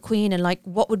 she's a queen, and like,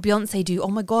 what would Beyonce do? Oh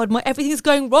my God, everything's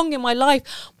going wrong in my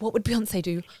life. What would Beyonce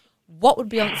do? What would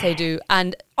Beyonce do?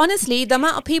 And honestly, the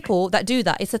amount of people that do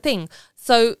that, it's a thing.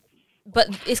 So, but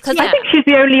it's because I think she's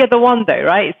the only other one though,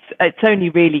 right? It's only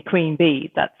really Queen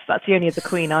Bee. That's the only other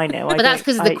queen I know. But that's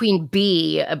because of the Queen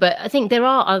Bee. But I think there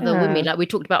are other women, like we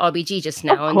talked about RBG just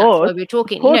now, and that's why we're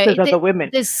talking. Of course, there's other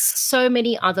women. There's so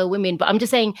many other women, but I'm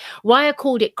just saying why I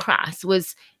called it crass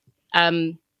was,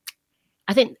 I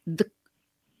think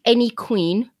any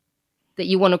queen that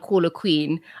you want to call a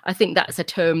queen, I think that's a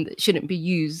term that shouldn't be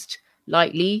used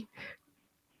lightly.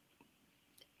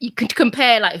 You could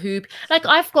compare like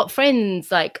I've got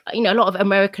friends, like, you know, a lot of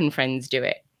American friends do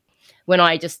it. When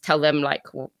I just tell them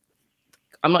like, well,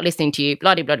 I'm not listening to you,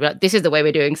 blah, blah, blah, blah. This is the way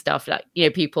we're doing stuff. Like, you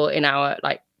know, people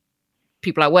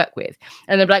I work with,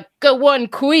 and they're like, go on,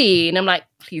 queen. I'm like,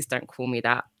 please don't call me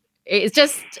that. It's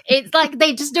like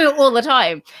they just do it all the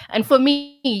time. And for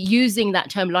me, using that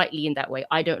term lightly in that way,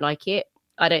 I don't like it.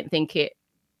 I don't think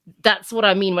that's what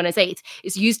I mean when I say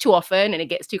it's used too often and it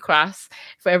gets too crass.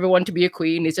 For everyone to be a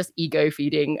queen is just ego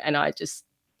feeding. And I just,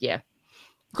 I've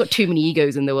got too many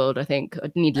egos in the world, I think.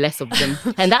 I need less of them.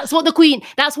 And this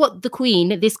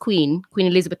queen, Queen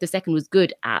Elizabeth II, was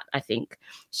good at, I think.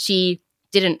 She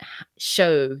didn't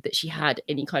show that she had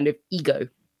any kind of ego.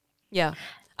 Yeah.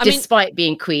 Despite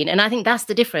being queen. And I think that's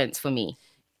the difference for me.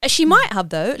 She might have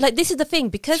though. Like, this is the thing,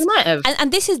 because she might have.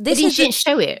 And this is she didn't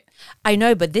show it. I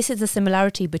know, but this is the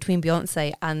similarity between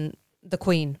Beyonce and the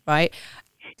Queen, right?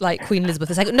 Like Queen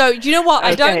Elizabeth II. No, do you know what?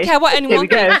 I don't care what anyone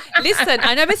thinks. Listen,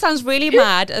 I know this sounds really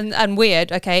mad and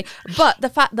weird, okay? But the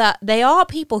fact that they are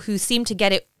people who seem to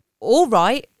get it all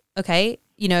right, okay?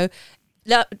 You know,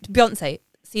 Beyonce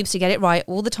seems to get it right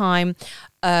all the time.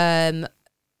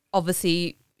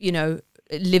 Obviously, you know,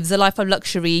 lives a life of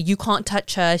luxury. You can't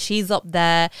touch her. She's up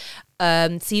there.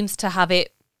 Seems to have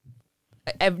it,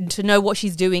 to know what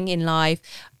she's doing in life,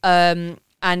 and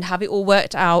have it all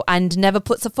worked out, and never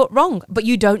puts a foot wrong. But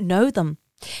you don't know them,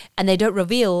 and they don't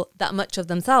reveal that much of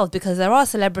themselves, because there are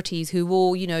celebrities who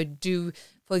will, you know, do,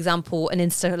 for example, an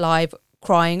Insta live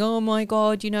crying, oh my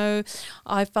God, you know,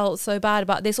 I felt so bad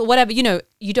about this or whatever. You know,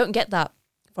 you don't get that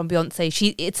from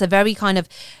Beyonce. It's a very kind of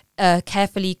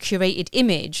carefully curated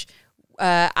image,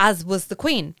 as was the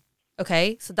Queen.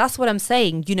 Okay, so that's what I'm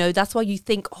saying. You know, that's why you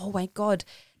think, oh my God,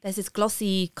 there's this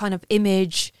glossy kind of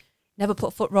image, never put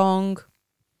a foot wrong.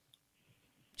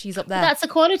 She's up there. But that's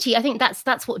equality. I think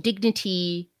that's what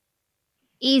dignity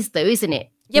is, though, isn't it?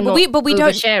 Yeah, but we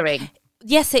don't oversharing.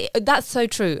 Yes, that's so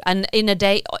true. And in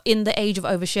the age of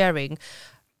oversharing,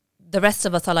 the rest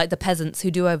of us are like the peasants who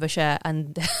do overshare,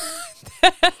 and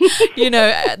you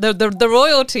know, the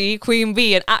royalty, Queen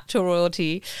Bee and actual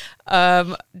royalty,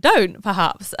 don't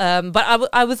perhaps. But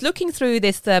I was looking through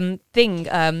this thing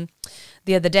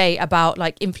the other day about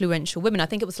like influential women. I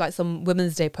think it was like some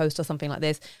Women's Day post or something like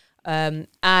this.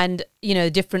 And you know,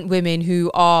 different women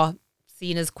who are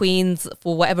seen as queens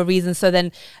for whatever reason. So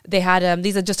then they had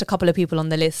these are just a couple of people on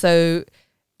the list. So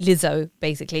Lizzo,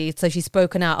 basically. So she's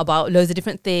spoken out about loads of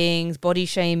different things, body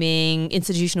shaming,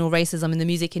 institutional racism in the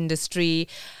music industry,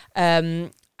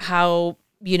 how,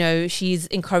 you know, she's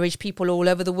encouraged people all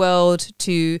over the world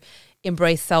to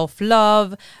embrace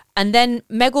self-love. And then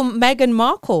Meghan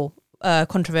Markle,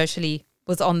 controversially,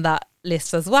 was on that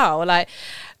list as well. Like,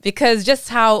 because just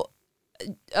how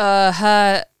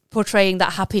her portraying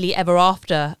that happily ever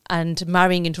after and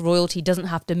marrying into royalty doesn't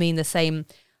have to mean the same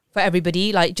for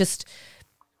everybody. Like, just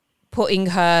putting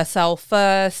herself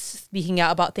first, speaking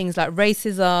out about things like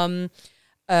racism,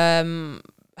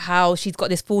 how she's got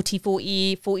this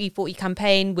 40-40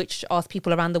 campaign, which asks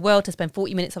people around the world to spend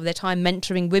 40 minutes of their time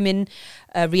mentoring women,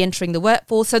 re-entering the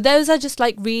workforce. So those are just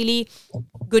like really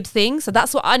good things. So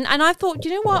that's what, and I thought,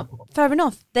 you know what, fair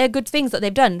enough. They're good things that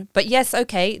they've done. But yes,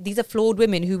 okay, these are flawed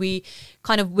women who we're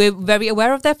very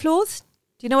aware of their flaws.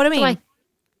 Do you know what I mean? Like,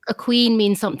 a queen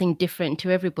means something different to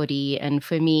everybody. And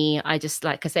for me, I just,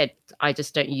 like I said, I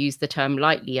just don't use the term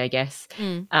lightly, I guess.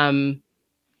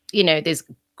 You know, there's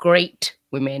great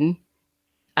women.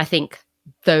 I think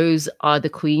those are the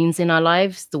queens in our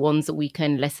lives, the ones that we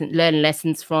can learn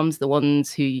lessons from, the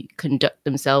ones who conduct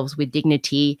themselves with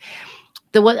dignity.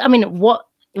 What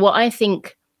I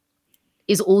think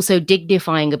is also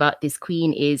dignifying about this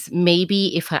queen is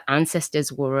maybe if her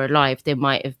ancestors were alive, there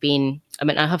might have been,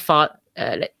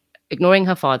 ignoring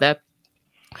her father,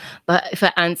 but if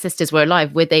her ancestors were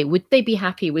alive, would they be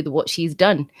happy with what she's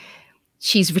done?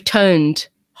 She's returned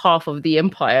half of the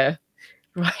empire,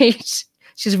 right?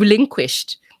 She's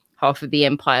relinquished half of the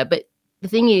empire. But the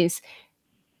thing is,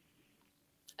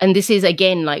 and this is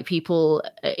again, like, people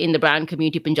in the brown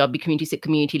community, Punjabi community, Sikh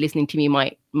community listening to me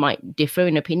might differ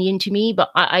in opinion to me,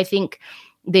 but I think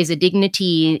there's a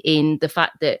dignity in the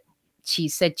fact that she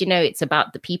said, you know, it's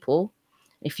about the people.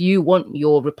 If you want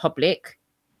your republic,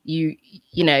 you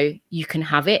know, you can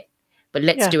have it, but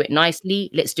let's do it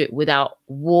nicely. Let's do it without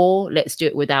war. Let's do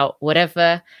it without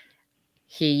whatever.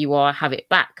 Here you are, have it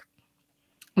back.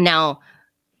 Now,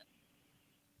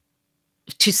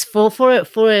 for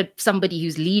somebody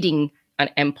who's leading an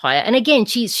empire, and again,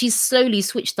 she's slowly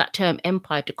switched that term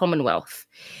empire to Commonwealth.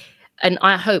 And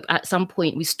I hope at some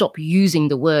point we stop using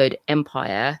the word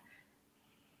empire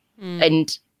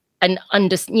and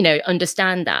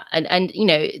understand that. And you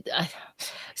know,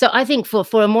 so I think for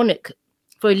a monarch,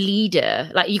 for a leader,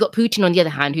 like, you got Putin on the other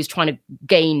hand, who's trying to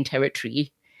gain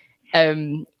territory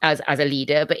as a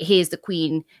leader, but here's the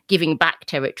Queen giving back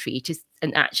territory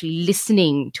and actually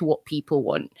listening to what people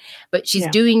want. But she's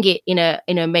doing it in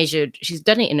a measured. She's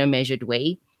done it in a measured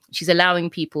way. She's allowing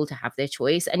people to have their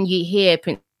choice, and you hear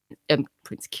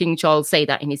Prince King Charles say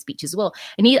that in his speech as well.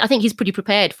 And I think he's pretty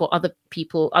prepared for other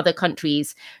people, other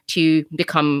countries to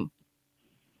become,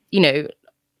 you know,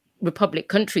 republic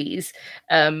countries,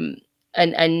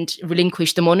 and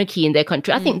relinquish the monarchy in their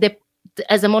country. I think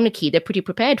as a monarchy, they're pretty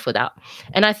prepared for that.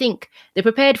 And I think they're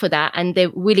prepared for that and they're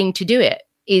willing to do it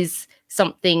is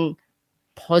something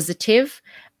positive.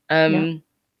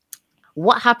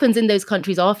 What happens in those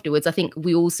countries afterwards, I think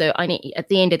at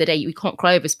the end of the day, we can't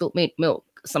cry over spilt milk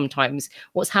sometimes.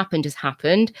 What's happened has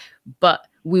happened, but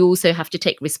we also have to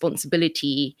take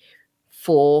responsibility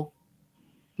for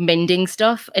mending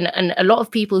stuff. And a lot of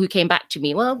people who came back to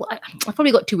me, well, I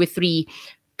probably got 2 or 3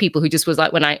 people who just was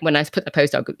like, when I put the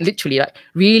post out, literally like,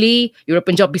 really, you're a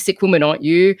Punjabi Sikh woman, aren't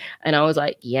you? And I was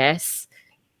like, yes.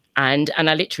 And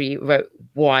I literally wrote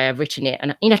why I've written it.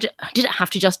 And, you know, I didn't have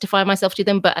to justify myself to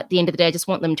them, but at the end of the day, I just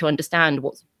want them to understand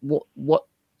what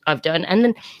I've done. And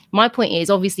then my point is,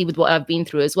 obviously, with what I've been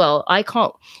through as well, I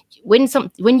can't,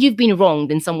 when you've been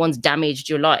wronged and someone's damaged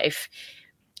your life,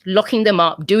 locking them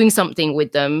up, doing something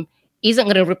with them isn't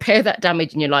going to repair that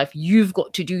damage in your life. You've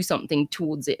got to do something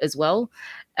towards it as well.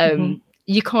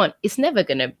 You can't, it's never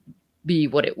going to be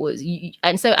what it was.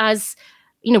 And so, as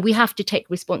you know, we have to take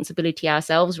responsibility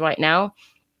ourselves right now.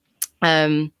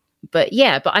 But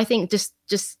I think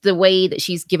just the way that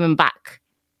she's given back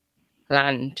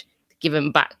land,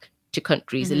 given back to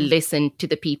countries, listen to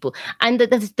the people, and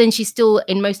then she still,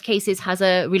 in most cases, has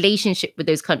a relationship with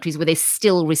those countries where they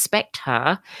still respect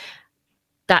her.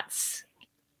 That's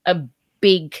a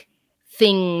big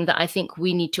thing that I think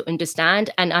we need to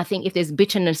understand. And I think if there's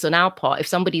bitterness on our part, if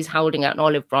somebody's holding out an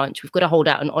olive branch, we've got to hold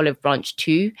out an olive branch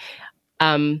too.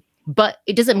 But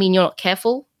it doesn't mean you're not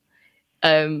careful.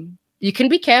 You can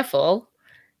be careful.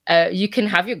 You can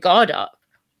have your guard up.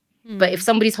 But if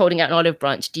somebody's holding out an olive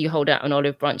branch, do you hold out an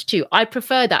olive branch too? I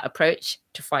prefer that approach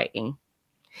to fighting.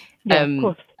 Yeah, of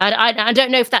course. I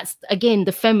don't know if that's, again,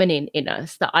 the feminine in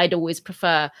us, that I'd always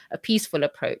prefer a peaceful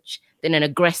approach than an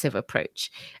aggressive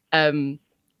approach.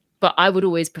 But I would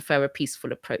always prefer a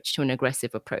peaceful approach to an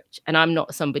aggressive approach. And I'm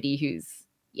not somebody who's,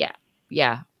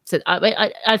 So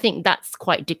I think that's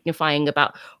quite dignifying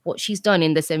about what she's done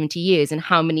in the 70 years and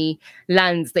how many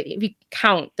lands that, if you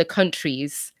count the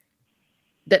countries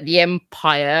that the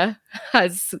empire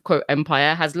has, quote,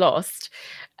 empire has lost,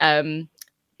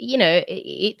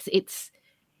 it's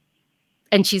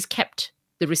and she's kept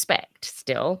the respect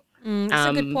still. It's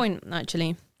a good point,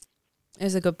 actually.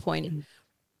 It's a good point.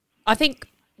 I think,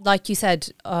 like you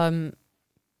said,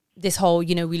 this whole,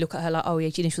 we look at her like, oh yeah,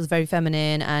 she was very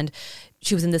feminine and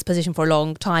she was in this position for a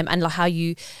long time, and like how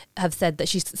you have said that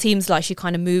she seems like she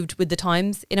kind of moved with the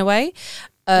times in a way.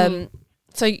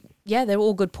 So yeah, they're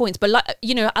all good points. But like,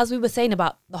 as we were saying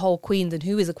about the whole queens and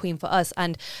who is a queen for us,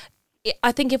 and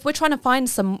I think if we're trying to find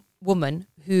some woman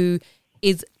who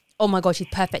is, oh my God, she's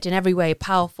perfect in every way,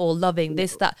 powerful, loving,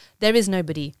 this, that, there is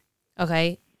nobody,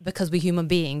 okay? Because we're human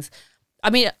beings. I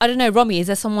mean, I don't know, Rummy, is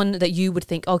there someone that you would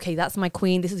think, okay, that's my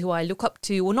queen, this is who I look up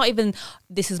to, or not even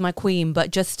this is my queen,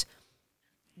 but just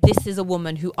this is a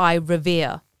woman who I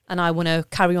revere and I want to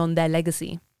carry on their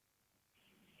legacy?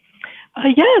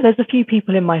 Yeah, there's a few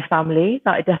people in my family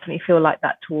that I definitely feel like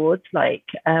that towards. Like,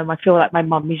 I feel like my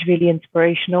mum is really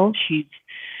inspirational. She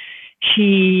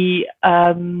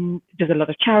does a lot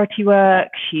of charity work.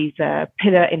 She's a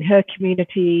pillar in her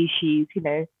community. She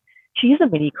is a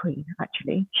mini queen,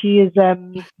 actually. She is,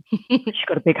 she's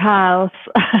got a big house.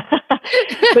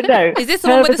 But no. Is this the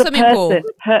one with the swimming pool?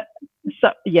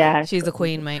 Yeah. She's a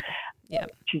queen, mate. Yeah.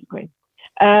 She's a queen.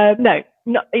 No,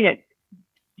 not,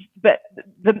 but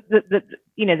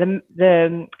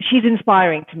she's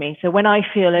inspiring to me. So when I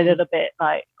feel a little bit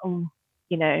like,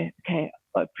 okay,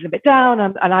 I'm a bit down,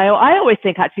 and I always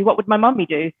think, actually, what would my mummy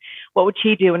do? What would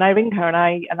she do? And I ring her and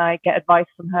I get advice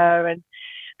from her, and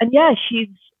yeah, she's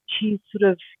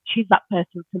that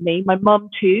person for me. My mum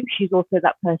too. She's also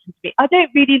that person to me. I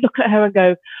don't really look at her and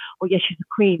go, oh yeah, she's a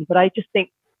queen, but I just think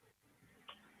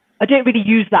I don't really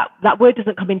use that word.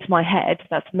 Doesn't come into my head.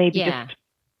 That's maybe just.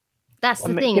 That's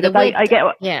the thing. I get.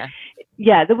 Yeah.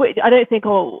 The word. I don't think.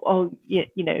 I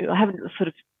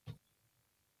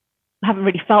haven't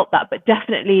really felt that, but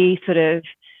definitely sort of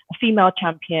a female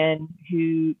champion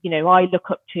who I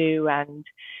look up to, and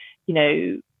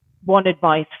want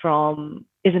advice from,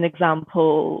 is an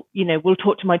example. We'll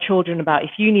talk to my children about,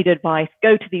 if you need advice,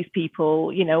 go to these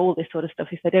people. All this sort of stuff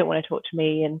if they don't want to talk to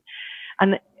me,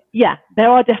 and yeah, there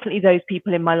are definitely those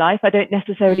people in my life. I don't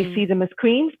necessarily see them as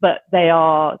queens, but they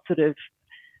are sort of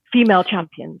female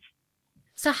champions.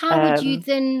 So how would you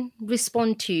then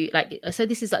respond to, like, so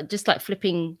this is like just like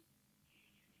flipping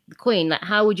the coin. Like,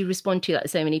 how would you respond to like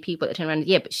so many people that turn around?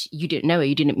 Yeah, but you didn't know her.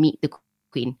 You didn't meet the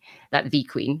queen, the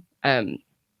queen,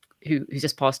 who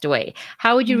just passed away.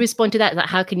 How would you respond to that? Like,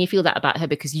 how can you feel that about her?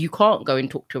 Because you can't go and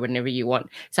talk to her whenever you want.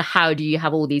 So how do you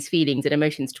have all these feelings and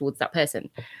emotions towards that person?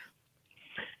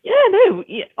 Yeah, no,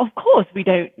 of course we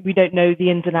don't know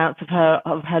the ins and outs of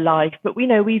her life, but we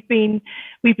know we've been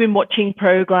watching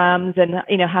programs, and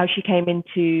how she came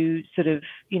into sort of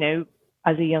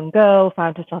as a young girl,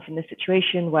 found herself in this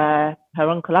situation where her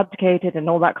uncle abdicated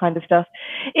and all that kind of stuff.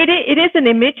 It is an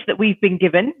image that we've been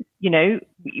given,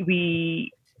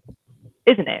 we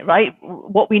isn't it, right?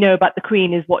 What we know about the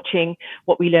Queen is watching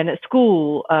what we learn at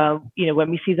school, when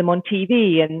we see them on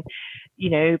TV, and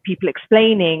people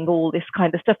explaining all this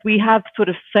kind of stuff. We have sort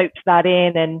of soaked that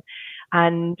in,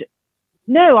 and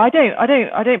no, I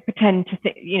don't pretend to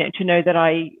think, to know that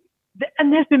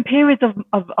and there's been periods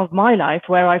of my life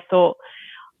where I've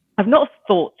not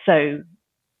thought so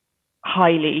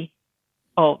highly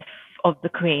of the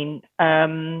Queen.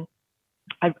 I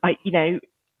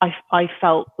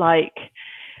felt like,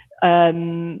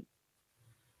 when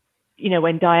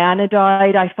Diana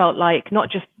died, I felt like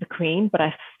not just the Queen, but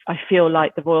I feel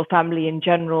like the royal family in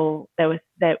general, that was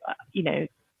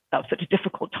such a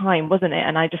difficult time, wasn't it?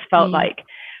 And I just felt like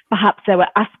perhaps there were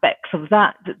aspects of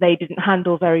that they didn't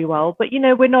handle very well. But,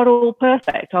 we're not all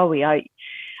perfect, are we?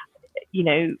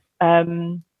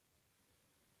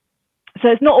 So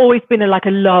it's not always been a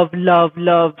love,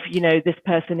 this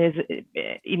person is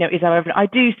our everything. I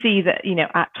do see that,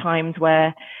 at times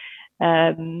where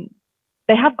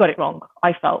they have got it wrong.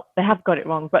 I felt they have got it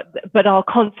wrong, but are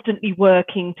constantly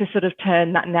working to sort of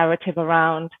turn that narrative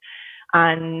around,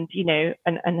 and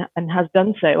and has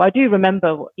done so. I do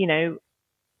remember,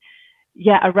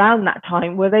 around that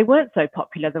time where they weren't so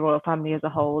popular, the royal family as a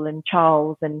whole, and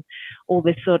Charles and all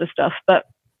this sort of stuff. But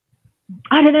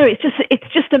I don't know.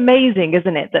 It's just amazing,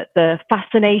 isn't it, that the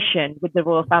fascination with the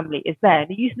royal family is there.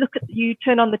 And you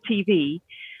turn on the TV,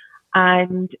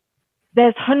 and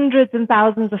there's hundreds and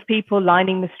thousands of people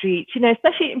lining the streets.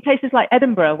 Especially in places like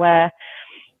Edinburgh, where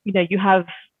you have,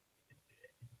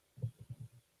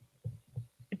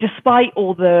 despite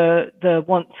all the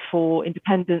wants for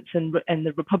independence and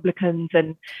the Republicans,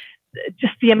 and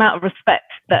just the amount of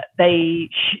respect that they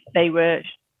were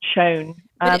shown.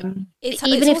 Even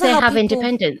if they have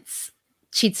independence,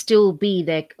 she'd still be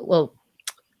there. Well,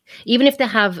 even if they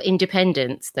have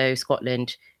independence, though,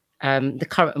 Scotland, the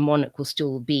current monarch will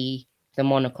still be the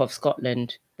monarch of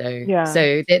Scotland, though. Yeah.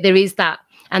 So there is that,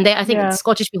 and I think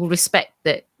Scottish people respect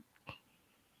that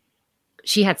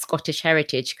she had Scottish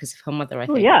heritage because of her mother. I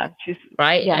think. Oh yeah, she's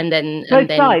right. Yeah. And then both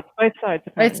sides. Apparently.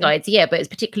 Both sides. Yeah, but it's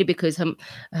particularly because of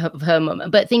her mum.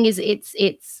 But the thing is, it's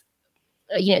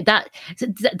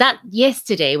that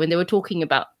yesterday when they were talking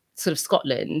about sort of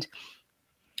Scotland,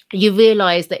 you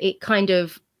realise that it kind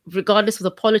of, regardless of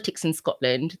the politics in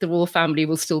Scotland, the royal family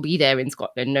will still be there in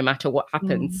Scotland no matter what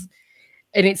happens.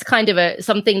 And it's kind of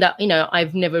something that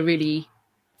I've never really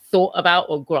thought about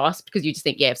or grasped, because you just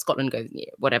think, if Scotland goes,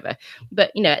 whatever.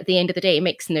 But at the end of the day, it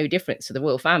makes no difference to the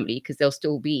royal family because they'll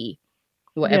still be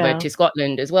whatever to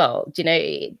Scotland as well.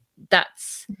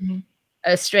 That's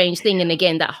a strange thing. And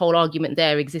again, that whole argument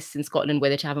there exists in Scotland,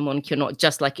 whether to have a monarchy or not,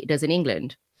 just like it does in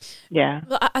England. Yeah.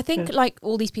 Well, I think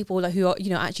all these people who are,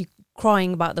 actually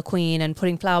crying about the Queen and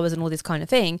putting flowers and all this kind of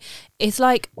thing, it's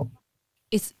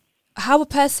how a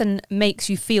person makes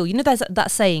you feel. There's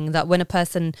that saying that when a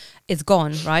person is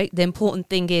gone, right, the important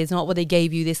thing is not what they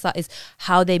gave you, that is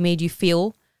how they made you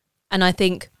feel. And I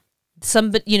think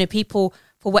people,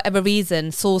 for whatever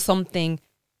reason, saw something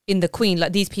in the Queen,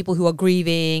 like these people who are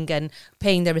grieving and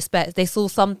paying their respects, they saw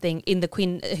something in the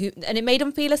Queen and it made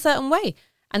them feel a certain way.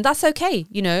 And that's okay,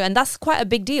 and that's quite a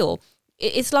big deal.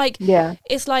 It's like,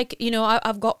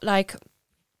 I've got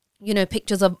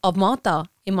pictures of Martha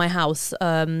in my house.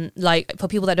 For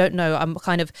people that don't know,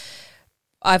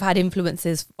 I've had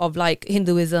influences of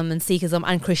Hinduism and Sikhism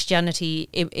and Christianity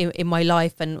in my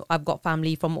life, and I've got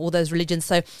family from all those religions.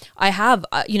 So I have,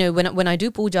 when I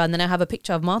do puja and then I have a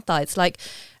picture of Martha, it's like,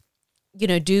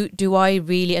 do I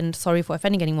really, and sorry for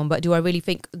offending anyone, but do I really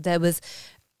think there was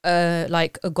a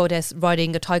goddess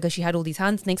riding a tiger? She had all these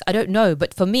hand snakes. I don't know,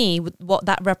 but for me, what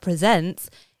that represents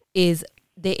is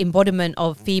the embodiment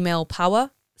of female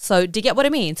power. So do you get what I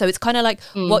mean? So it's kind of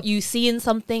what you see in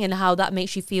something and how that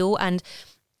makes you feel, and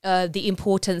the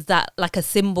importance that a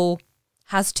symbol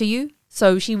has to you.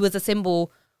 So she was a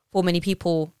symbol for many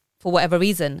people for whatever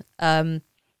reason.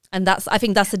 And I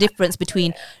think that's the difference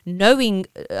between knowing,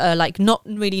 not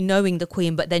really knowing the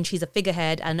Queen, but then she's a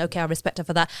figurehead and okay, I respect her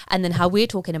for that. And then how we're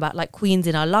talking about queens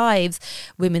in our lives,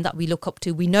 women that we look up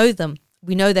to, we know them.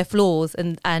 We know their flaws,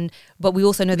 but we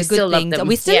also know the good things, and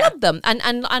we still love them. And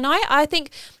I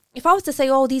think if I was to say,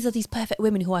 these are these perfect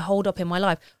women who I hold up in my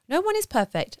life, no one is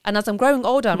perfect. And as I'm growing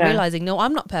older, I'm realizing, no,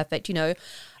 I'm not perfect.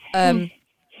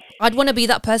 I'd want to be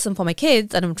that person for my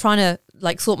kids, and I'm trying to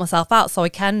sort myself out so I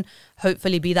can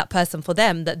hopefully be that person for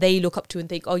them that they look up to and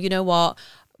think, oh, you know what,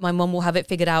 my mum will have it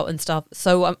figured out and stuff.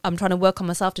 So I'm trying to work on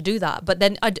myself to do that. But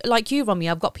then, like you, Rummy,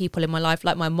 I've got people in my life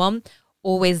like my mum,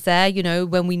 always there,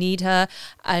 when we need her,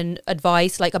 and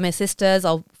advice. My sisters,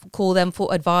 I'll call them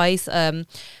for advice. They're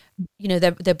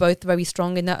both very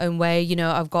strong in their own way.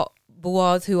 I've got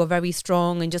Boaz who are very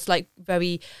strong and just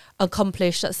very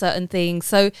accomplished at certain things.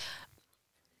 So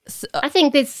I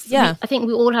think I think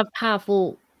we all have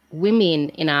powerful women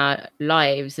in our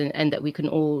lives, and that we can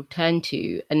all turn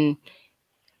to. And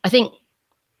I think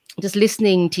just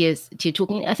listening to you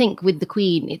talking, I think with the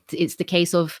Queen, it's the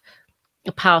case of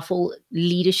powerful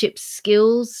leadership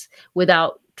skills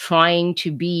without trying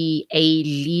to be a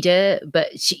leader, but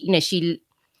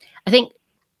I think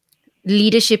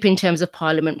leadership in terms of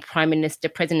parliament, prime minister,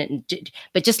 president,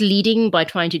 but just leading by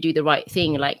trying to do the right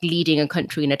thing, like leading a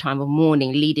country in a time of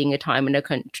mourning, leading a time in a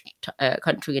country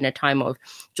country in a time of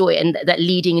joy, and that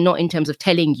leading not in terms of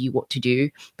telling you what to do,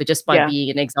 but just by being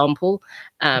an example,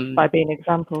 by being an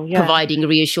example, providing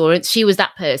reassurance. She was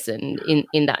that person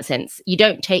in that sense. You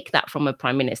don't take that from a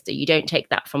prime minister. You don't take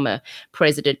that from a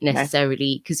president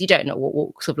necessarily, because you don't know what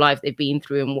walks of life they've been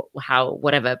through and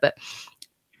whatever. But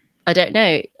I don't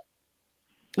know,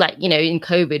 like, you know, in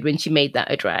COVID when she made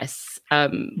that address,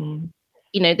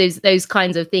 you know, those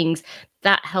kinds of things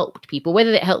that helped people.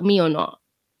 Whether it helped me or not,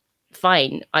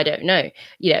 fine, I don't know.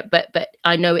 You know, but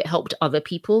I know it helped other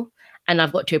people, and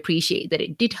I've got to appreciate that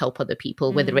it did help other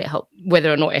people, whether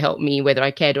or not it helped me, whether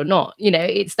I cared or not. You know,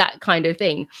 it's that kind of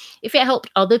thing. If it helped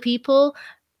other people,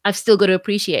 I've still got to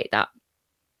appreciate that.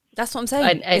 That's what I'm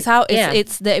saying. It's how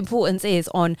it's the importance is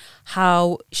on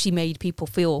how she made people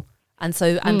feel. And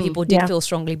so, people did feel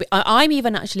strongly. But I'm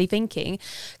even actually thinking,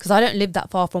 because I don't live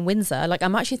that far from Windsor, like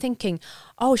I'm actually thinking,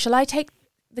 oh, shall I take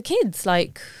the kids?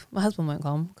 Like, my husband won't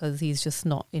come because he's just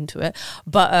not into it.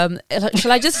 But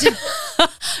shall I just,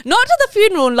 not to the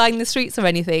funeral and line the streets or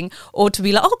anything, or to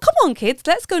be like, oh, come on, kids,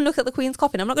 let's go and look at the Queen's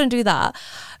coffin. I'm not going to do that.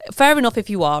 Fair enough if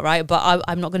you are, right? But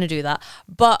I'm not going to do that.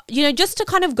 But, you know, just to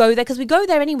kind of go there, because we go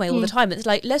there anyway all the time. It's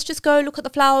like, let's just go look at the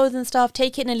flowers and stuff,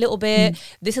 take it in a little bit.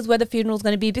 This is where the funeral's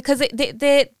going to be, because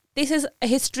this is a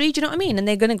history, do you know what I mean? And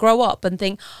they're going to grow up and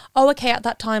think, oh, okay, at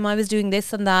that time I was doing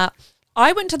this and that.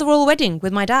 I went to the royal wedding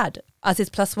with my dad as his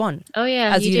 +1. Oh,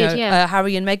 yeah. As you did, know,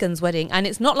 Harry and Meghan's wedding. And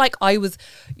it's not like I was,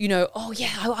 you know, oh,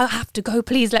 yeah, I have to go,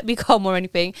 please let me come or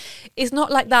anything. It's not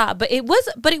like that. But it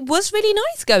was really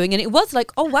nice going. And it was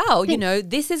like, oh, wow, you know,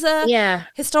 this is a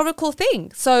historical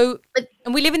thing. So,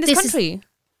 and we live in this country.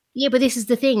 But this is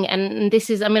the thing. And this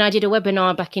is, I mean, I did a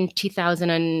webinar back in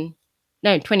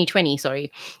 2020, sorry,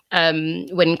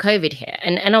 when COVID hit.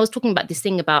 And I was talking about this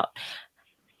thing about,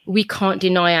 we can't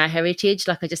deny our heritage.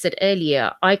 Like I just said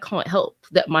earlier, I can't help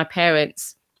that my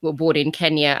parents were born in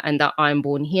Kenya and that I'm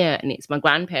born here. And it's my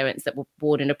grandparents that were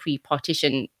born in a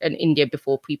pre-partition, in India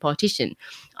before pre-partition.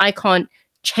 I can't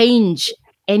change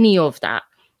any of that.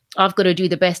 I've got to do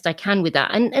the best I can with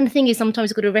that. And the thing is, sometimes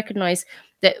you've got to recognize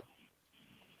that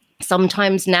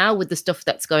sometimes now with the stuff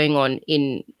that's going on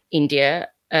in India,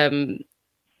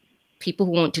 people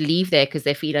who want to leave there because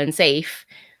they feel unsafe,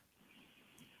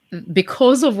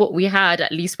 because of what we had,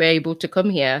 at least we're able to come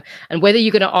here. And whether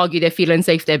you're going to argue they're feeling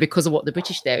safe there because of what the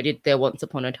British did there once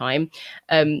upon a time,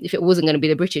 if it wasn't going to be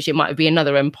the British, it might be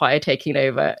another empire taking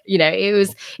over. You know, it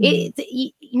was, you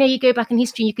know, you go back in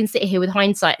history, you can sit here with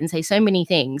hindsight and say so many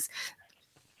things.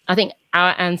 I think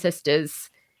our ancestors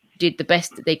did the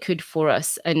best that they could for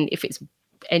us. And if it's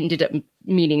ended up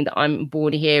meaning that I'm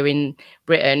born here in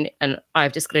Britain and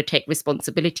I've just got to take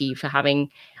responsibility for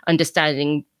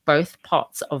understanding both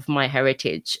parts of my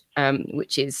heritage,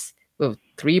 which is, well,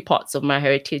 3 parts of my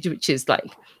heritage, which is like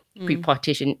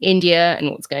pre-partition India and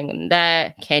what's going on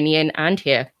there, Kenyan and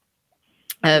here.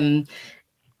 And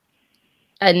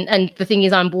the thing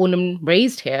is, I'm born and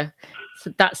raised here.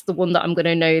 So that's the one that I'm going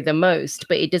to know the most,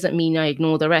 but it doesn't mean I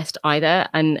ignore the rest either.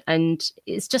 And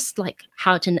it's just like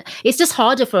it's just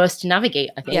harder for us to navigate,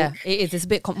 I think. Yeah, it is. It's a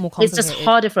bit more complicated. It's just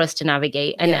harder for us to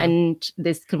navigate and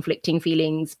there's conflicting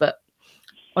feelings, but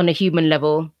on a human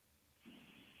level,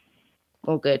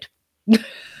 all good.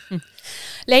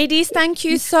 Ladies, thank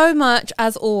you so much,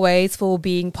 as always, for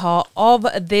being part of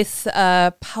this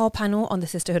power panel on the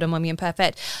Sisterhood of Mummy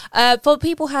Imperfect. For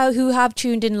people who have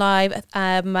tuned in live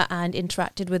and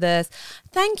interacted with us,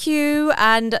 thank you.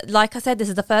 And like I said, this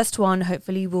is the first one.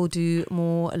 Hopefully we'll do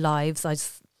more lives. I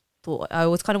just thought I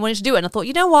always kind of wanted to do it, and I thought,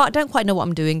 you know what, I don't quite know what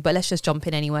I'm doing, but let's just jump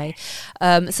in anyway.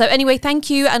 So anyway, thank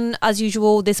you. And as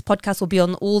usual, this podcast will be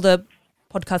on all the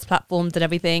podcast platforms and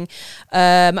everything.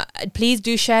 Please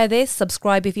do share this,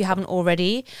 subscribe if you haven't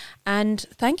already, and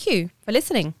thank you for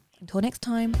listening. Until next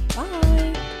time, bye.